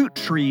 fruit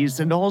trees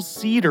and all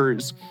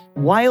cedars,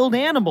 wild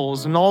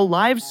animals and all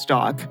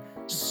livestock,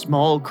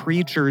 small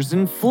creatures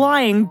and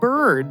flying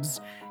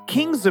birds,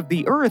 kings of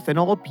the earth and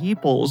all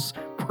peoples,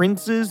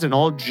 princes and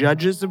all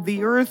judges of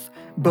the earth,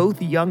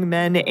 both young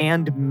men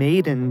and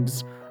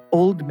maidens,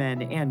 old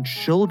men and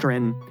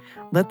children.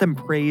 Let them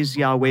praise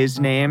Yahweh's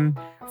name,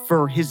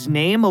 for his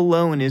name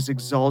alone is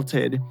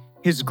exalted.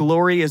 His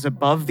glory is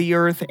above the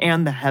earth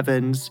and the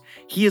heavens.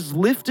 He has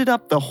lifted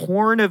up the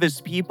horn of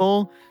his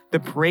people, the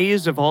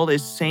praise of all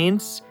his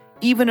saints,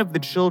 even of the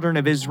children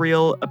of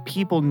Israel, a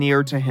people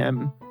near to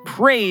him.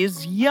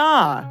 Praise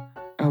Yah.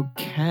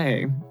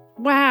 Okay.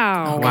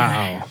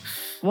 Wow.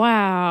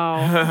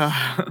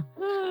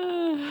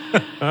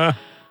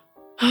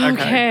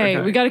 Okay,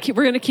 we're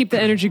gonna keep the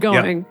energy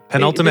going. Yep.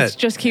 Penultimate. It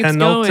just keeps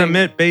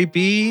Penultimate,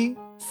 baby.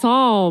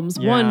 Psalms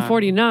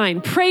 149.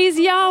 Praise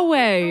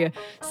Yahweh.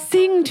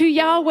 Sing to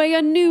Yahweh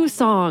a new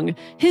song,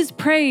 his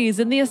praise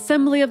in the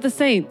assembly of the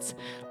saints.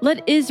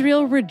 Let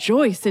Israel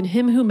rejoice in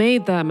him who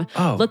made them.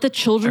 Let the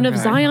children of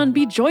Zion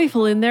be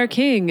joyful in their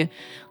king.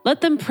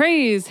 Let them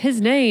praise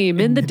his name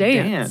in the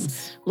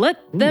dance. Let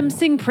them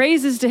sing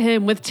praises to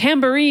him with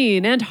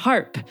tambourine and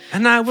harp.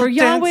 And I will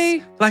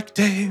dance like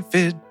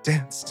David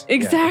danced.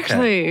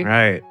 Exactly. Yeah,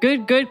 okay. Right.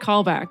 Good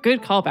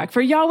callback.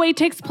 For Yahweh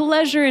takes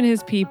pleasure in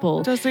his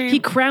people. Does he? He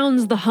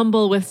crowns the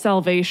humble with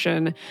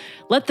salvation.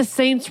 Let the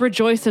saints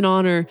rejoice in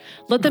honor.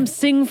 Let them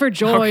sing for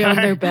joy on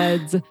their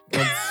beds.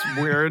 That's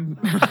weird.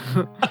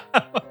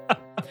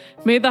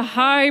 May the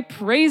high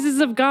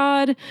praises of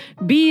God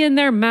be in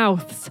their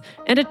mouths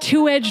and a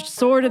two-edged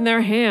sword in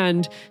their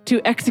hand to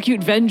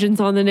execute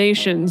vengeance on the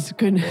nations.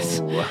 Goodness.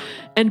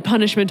 And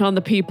punishment on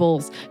the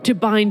peoples, to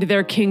bind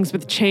their kings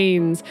with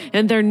chains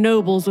and their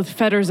nobles with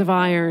fetters of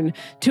iron,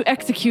 to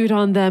execute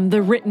on them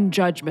the written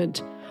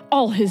judgment.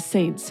 All his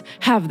saints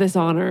have this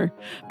honor.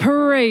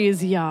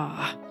 Praise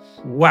Yah.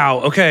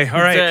 Wow. Okay.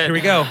 All right. Here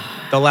we go.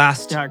 The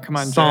last psalm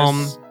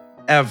Jace.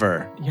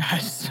 Ever.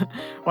 Yes.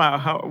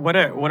 Wow. What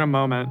a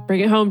moment.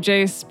 Bring it home,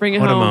 Jace. Bring it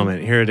home. What a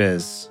moment. Here it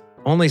is.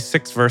 Only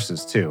 6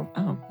 verses, too.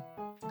 Oh,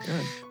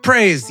 good.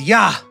 Praise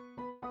Yah.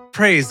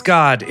 Praise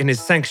God in his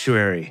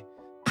sanctuary.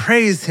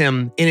 Praise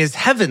him in his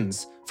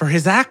heavens for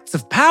his acts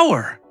of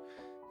power.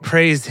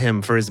 Praise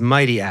him for his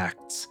mighty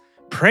acts.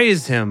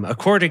 Praise him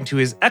according to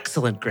his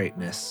excellent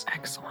greatness.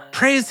 Excellent.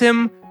 Praise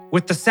him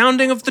with the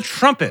sounding of the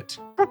trumpet.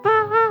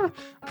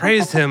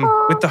 Praise him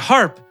with the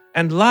harp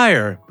and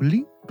lyre.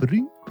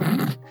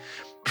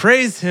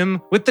 Praise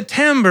him with the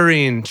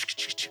tambourine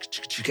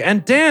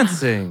and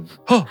dancing.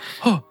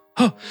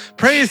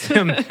 Praise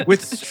him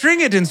with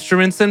stringed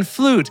instruments and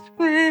flute.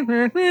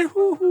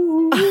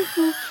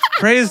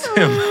 Praise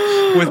him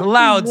with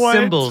loud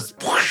cymbals.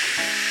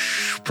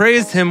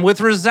 Praise him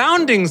with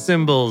resounding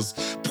cymbals.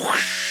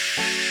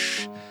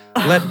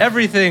 Let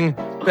everything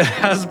that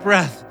has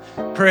breath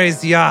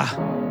praise Yah.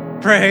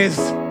 Praise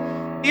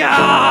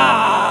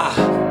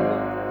Yah.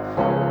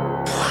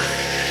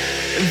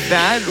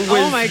 That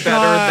was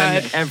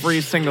better than every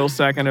single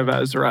second of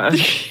Ezra.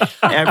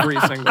 Every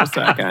single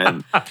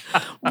second.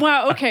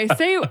 Wow. Okay.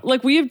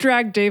 We have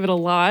dragged David a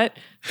lot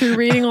through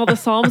reading all the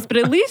Psalms, but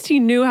at least he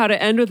knew how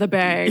to end with a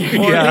bang,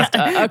 or at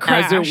least a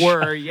crash. As it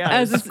were,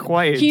 yes.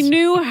 Quite. He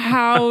knew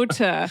how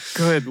to.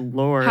 Good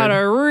Lord. How to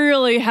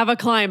really have a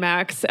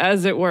climax,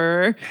 as it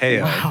were.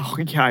 Hey. Wow.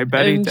 Yeah, I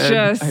bet he did.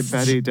 I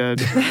bet he did.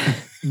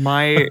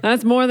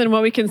 That's more than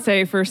what we can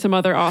say for some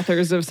other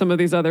authors of some of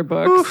these other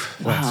books.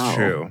 That's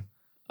true.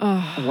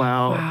 Oh,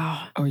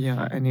 wow. Oh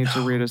yeah, I need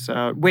to read us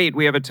out. Wait,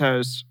 we have a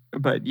toast,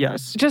 but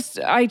yes.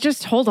 I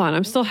just hold on.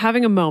 I'm still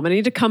having a moment. I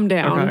need to come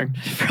down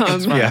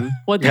from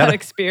what that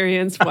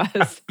experience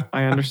was.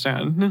 I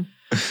understand.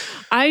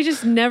 I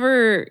just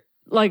never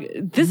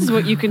this is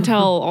what you can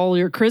tell all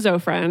your Crizzo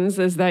friends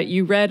is that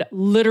you read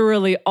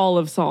literally all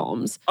of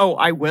Psalms. Oh,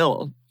 I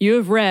will. You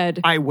have read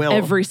I will.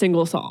 every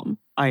single Psalm.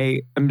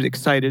 I am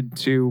excited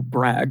to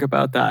brag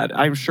about that.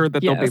 I'm sure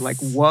that they'll be like,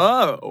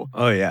 whoa.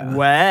 Oh, yeah.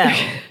 Wow.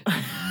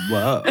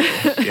 Whoa.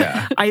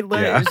 Yeah.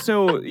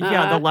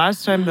 The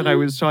last time that I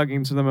was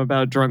talking to them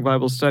about Drunk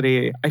Bible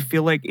Study, I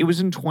feel like it was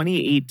in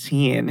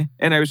 2018.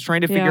 And I was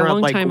trying to figure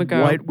out like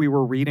what we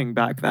were reading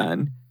back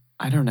then.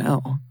 I don't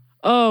know.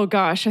 Oh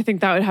gosh, I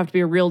think that would have to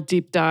be a real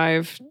deep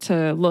dive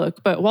to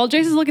look. But while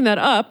Jason's looking that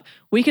up,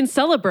 we can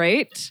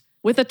celebrate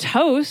with a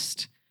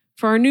toast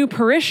for our new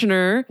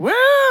parishioner. Woo!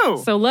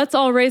 So let's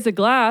all raise a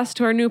glass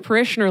to our new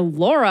parishioner,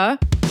 Laura.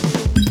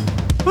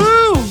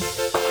 Woo!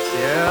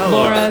 Yeah,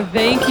 Laura,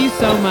 thank you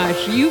so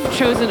much. You've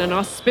chosen an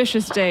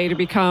auspicious day to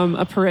become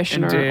a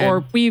parishioner, Indeed.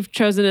 or we've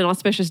chosen an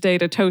auspicious day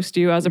to toast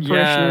you as a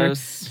parishioner,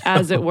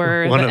 as it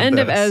were. The end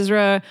of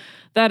Ezra,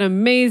 that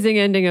amazing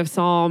ending of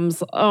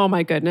Psalms. Oh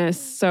my goodness.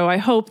 So I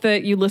hope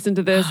that you listen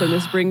to this and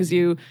this brings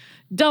you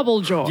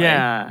double joy.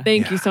 Yeah.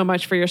 Thank you so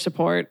much for your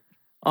support.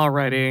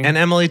 Alrighty. And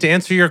Emily, to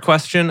answer your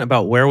question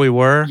about where we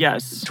were,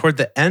 yes, toward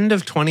the end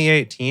of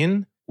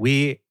 2018,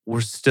 we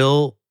were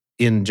still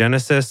in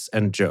Genesis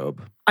and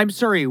Job. I'm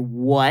sorry,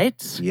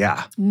 what?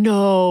 Yeah.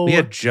 No. We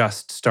had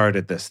just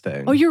started this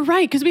thing. Oh, you're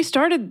right, because we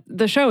started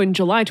the show in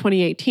July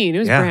 2018. It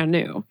was brand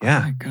new. Yeah.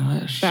 Oh my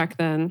gosh. Back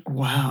then.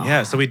 Wow.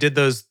 Yeah, so we did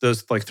those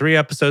like 3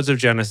 episodes of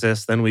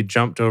Genesis, then we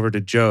jumped over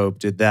to Job,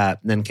 did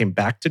that, and then came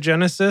back to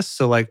Genesis.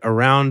 So like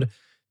around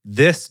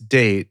this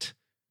date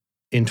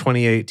in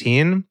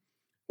 2018,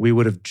 we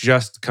would have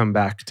just come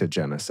back to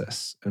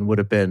Genesis and would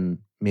have been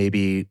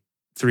maybe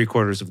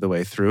 3/4 of the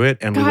way through it,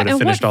 and we would have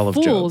finished all of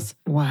Job.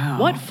 Wow.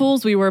 What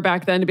fools we were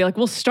back then to be like,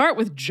 we'll start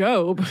with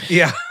Job.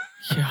 Yeah.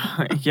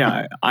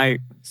 Yeah.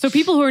 So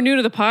people who are new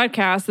to the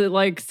podcast, that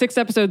like 6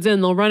 episodes in,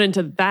 they'll run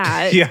into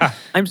that. Yeah.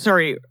 I'm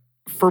sorry.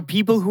 For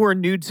people who are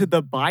new to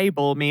the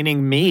Bible,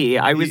 meaning me,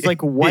 I was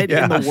like, what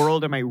in the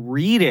world am I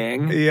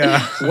reading?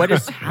 Yeah. What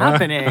is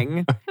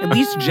happening? At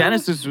least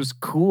Genesis was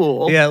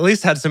cool. Yeah, at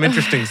least had some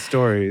interesting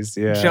stories.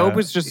 Yeah. Job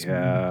was just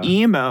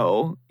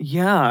emo.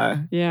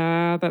 Yeah.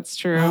 Yeah, that's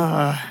true.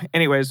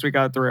 Anyways, we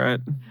got through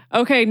it.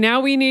 Okay,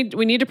 now we need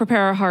to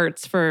prepare our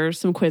hearts for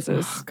some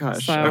quizzes. Oh,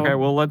 gosh. So- Okay,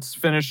 well, let's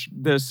finish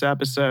this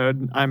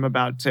episode. I'm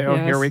about to.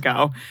 Yes. Here we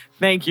go.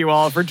 Thank you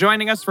all for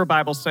joining us for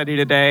Bible study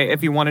today.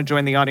 If you want to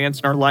join the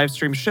audience in our live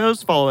stream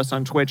shows, follow us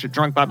on Twitch at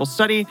Drunk Bible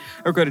Study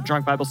or go to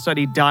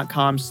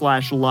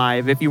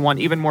drunkbiblestudy.com/live. If you want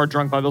even more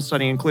Drunk Bible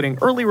Study, including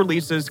early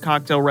releases,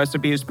 cocktail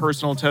recipes,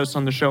 personal toasts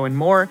on the show, and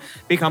more,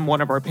 become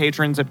one of our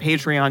patrons at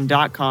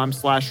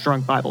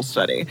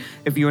patreon.com/drunkbiblestudy.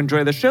 If you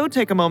enjoy the show,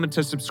 take a moment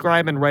to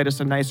subscribe and write us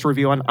a nice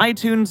review on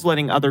iTunes,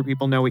 letting other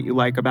people know what you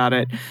like about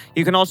it.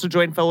 You can also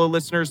join fellow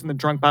listeners in the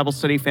Drunk Bible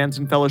Study Fans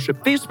and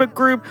Fellowship Facebook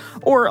group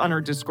or on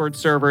our Discord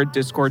server,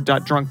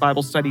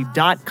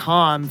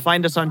 discord.drunkbiblestudy.com.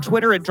 Find us on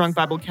Twitter at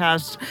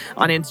DrunkBibleCast,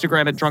 on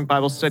Instagram at Drunk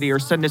Bible Study, or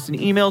send us an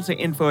email to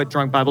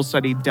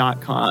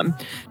info@drunkbiblestudy.com.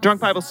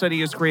 Drunk Bible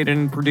Study is created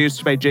and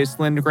produced by Jace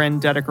Lindgren,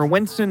 Dedeker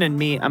Winston, and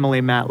me,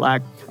 Emily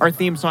Matlack. Our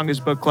theme song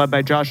is Book Club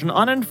by Josh and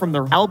Anand from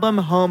their album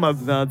Home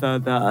of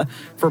the.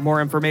 For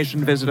more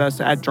information, visit us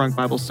at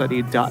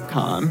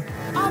drunkbiblestudy.com.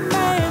 I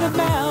made a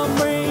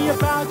memory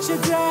about your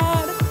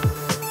dad.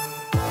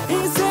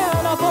 He's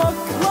in a book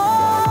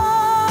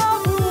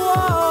club.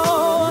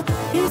 Whoa.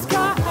 He's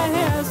got a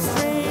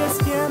history of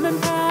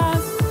skimming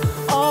past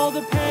all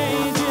the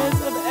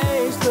pages of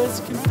ageless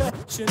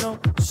confessional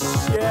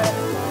shit.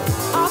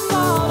 I'm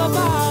all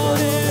about